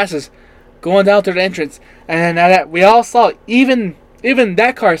 Went past us, going down to the entrance, and then now that we all saw, even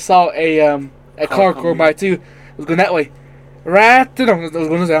that car saw a car going coming. by too. It was going that way. Right to no, it was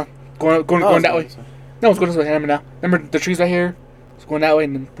going this way. Going that way. No, it's going this way. Remember now. Remember the trees right here? It's going that way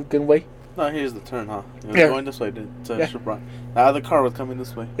and then going away. No, here's the turn, huh? It was Yeah. going this way to Yeah. Sherbrooke. The other car was coming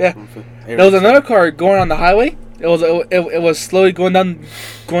this way. Yeah. from Fifth There was Avenue. another car going on the highway. It was slowly going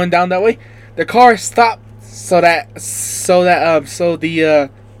down that way. The car stopped so that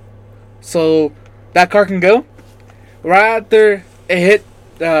car can go. Right after it hit,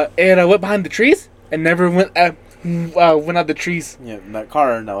 it went behind the trees and never went out the trees. Yeah, and that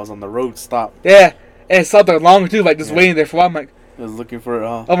car that was on the road stopped. Yeah, and it stopped there long too, like just Yeah. waiting there for a while. It was looking for it,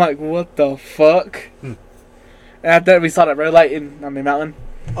 huh? I'm like, what the fuck? And after that, we saw that red light on the mountain.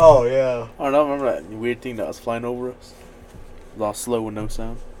 Oh yeah. Oh, no, remember that weird thing that was flying over us? It was all slow with no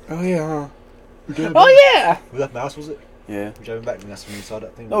sound. Oh yeah. Huh? We're driving Oh back. yeah. Was that mouse? Was it? Yeah. We're driving back, and that's when we saw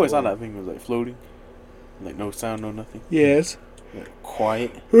that thing. No, it's not that thing. It was like floating. Like no sound, no nothing. Yes. Like,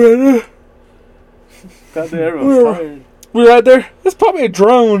 quiet. We God damn, everyone's tired. were right there. It's probably a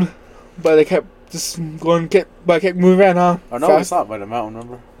drone, but they kept just going, kept moving around, huh? Oh, no, we Fast. saw it by the mountain,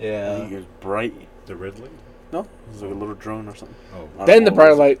 remember? I Yeah. think it was bright. The red light? No? It was like a little drone or something. Oh. I don't Then know the what it bright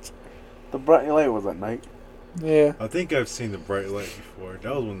was. lights. The bright light was at night. Yeah. I think I've seen the bright light before.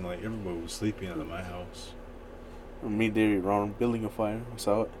 That was when like everybody was sleeping at my house. And me, Derry, Ron building a fire. We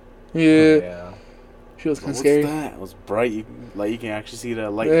saw it. Yeah. Yeah. She was But kind of what's scary. that? It was bright. You can actually see the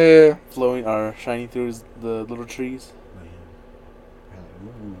light Yeah. flowing or shining through the little trees.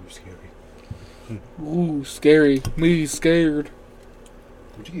 Ooh, scary. Ooh, scary. Me scared.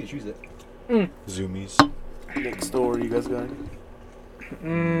 Where'd you get your shoes at? Zoomies. Next story, you guys got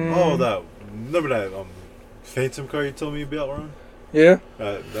any? Oh, that. Remember that Phantom car you told me about, Ron? Yeah.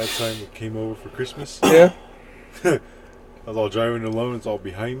 That time it came over for Christmas. Yeah. I was all driving alone. It's all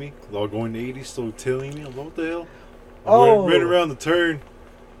behind me. It's all going to 80, still tailing me. I was like, what the hell? I Oh. ran around the turn.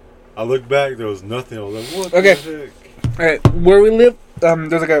 I looked back. There was nothing. I was like, what Okay. the heck? Alright, where we live,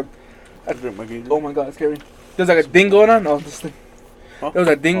 there's like a. I drink my game. Oh my god, it's scary. There's like a thing going on. Oh, this thing. Huh? There was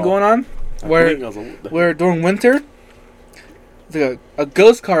a thing Oh. going on I where think I was like, what the where during winter, there's like a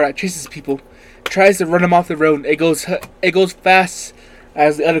ghost car that chases people, tries to run them off the road. It goes fast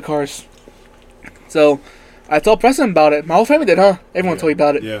as the other cars. So I told Preston about it. My whole family did, huh? Everyone told you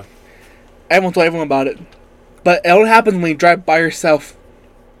about it. Yeah. Everyone told everyone about it. But it only happens when you drive by yourself.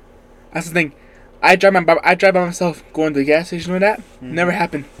 That's the thing. I drive by myself going to the gas station with that. Mhm. Never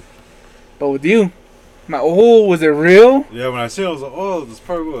happened. But with you, was it real? Yeah, when I see it, I was like, oh, this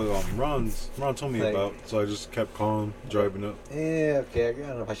part was Ron told me Like- about. So I just kept calm, driving up. Yeah, okay. I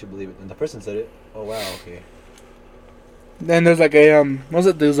don't know if I should believe it. And the person said it. Oh wow, okay. Then there's like a what was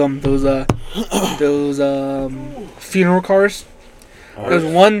it? Those funeral cars. There's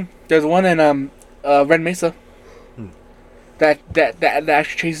one in Red Mesa. That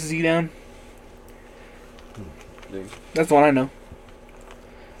actually chases you down. That's the one I know.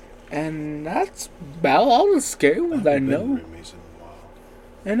 And that's about all the scary ones I haven't been to know. Red Mesa in a while.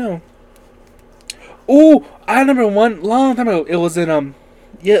 I know. Oh, I remember one long time ago. It was in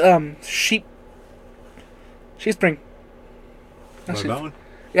Sheep Spring. Not Like Sheep- that one?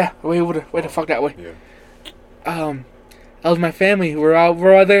 Yeah, way the fuck that way. Yeah. That was my family. We're all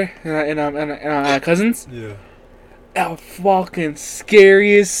there, and cousins. Yeah. That fucking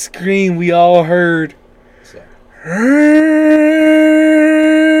scariest scream we all heard. So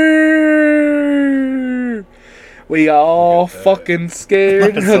We all Look at that. fucking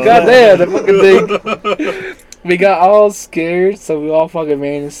scared. I saw God that. damn, the fucking thing. We got all scared, so we all fucking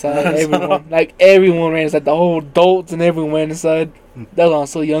ran inside. I saw. Everyone ran inside. The whole adults and everyone ran inside. That was when I was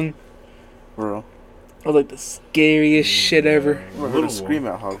so young. Bro, It was like the scariest shit ever. I heard a scream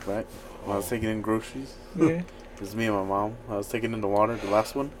at Hogback when I was taking in groceries. Yeah. It was me and my mom. I was taking in the water, the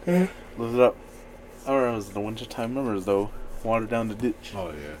last one. Mhm. Lift it up. I remember it was the winter time. Remember though, water down the ditch. Oh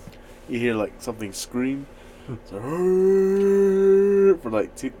yeah. You hear like something scream. So, for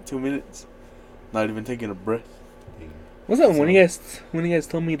like 2 minutes. Not even taking a breath. Was that when you guys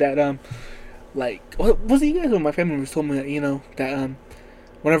told me that what was it you guys when my family members told me that that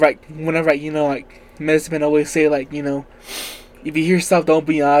whenever I medicine men always say if you hear stuff don't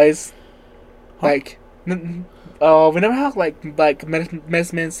open your eyes whenever how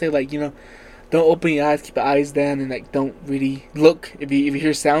medicine men say don't open your eyes, keep your eyes down, and don't really look if you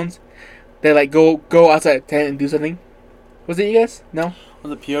hear sounds. They go outside the tent and do something. Was it you guys? No.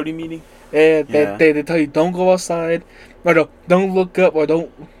 Was it peyote meeting? Yeah, Yeah. they tell you don't go outside, or no, don't look up, or don't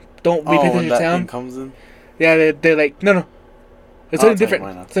be paying When attention to that town. thing comes in. Yeah, they're like no, it's I'll something tell you why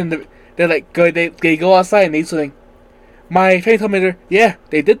different. not. Something different. They're like they go outside and they do something. My family told me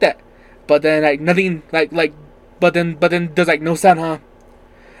they did that, but then nothing but then there's no sound, huh?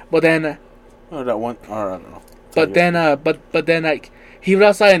 But then Oh, that one. Or I don't know. but then he went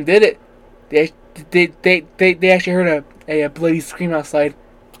outside and did it. They actually heard a bloody scream outside.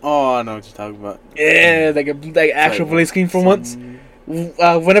 Oh, I know what you're talking about. Yeah, like actual bloody scream for once.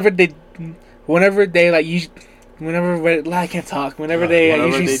 Whenever I can't talk. Whenever they Whenever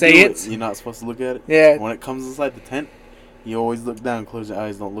usually they say do it, you're not supposed to look at it. yeah. When it comes inside the tent, you always look down, close your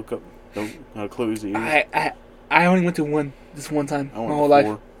eyes, don't look up, don't close your ears. I only went to this one time I my went whole to life.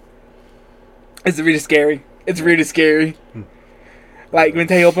 4. It's really scary. It's really scary. Like when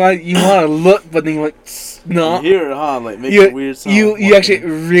you open it, you want to look, but then you're like, no. You hear it, huh? Like make You a weird sound. you walking. actually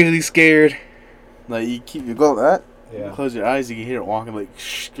really scared. Like you go like that. yeah. You close your eyes, you can hear it walking like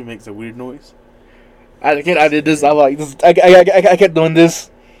shh. It makes a weird noise. As a kid, I did this. I was like, this, I kept doing this.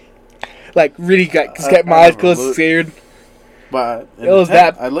 Like really kept my I eyes never closed, looked. scared. But in It the was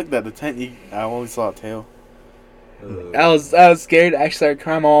tent, that- I looked at the tent. I only saw a tail. I was scared. I actually started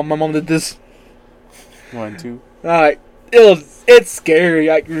crying. My mom did this. 1, 2. Like it's scary,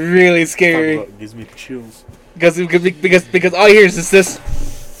 like really scary. Talk about- gives me the chills. Because all you hear is just this.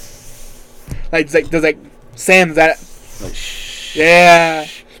 There's sands that. Like shh. Yeah,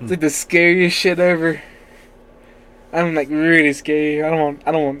 it's like the scariest shit ever. I'm really scary. I don't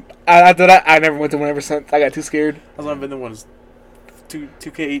want. After that, I never went to one ever since. I got too scared. That's what I've been the one is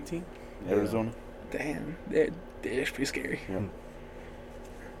 2K18, Yeah. Arizona. Damn, it's pretty scary. Yeah.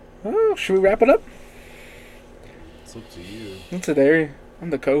 Oh, should we wrap it up? It's up to you. What's it there? I'm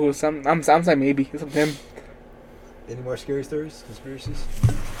the co-host. I'm saying maybe. It's up to him. Any more scary stories, conspiracies?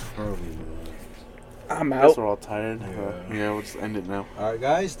 Probably not. I'm I guess out. we're all tired. Yeah. We'll just end it now. All right,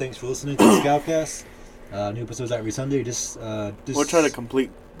 guys. Thanks for listening to the Scoutcast. New episodes out every Sunday. Just We'll try to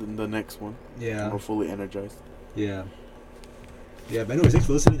complete the next one. yeah, When we're fully energized. yeah, yeah. But anyways, thanks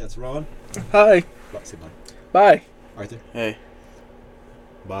for listening. That's Ron. Hi. Say bye, Bye. Arthur. Hey,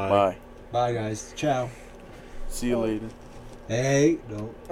 Bye. bye. Bye, guys. Ciao. See you later. Hey, don't.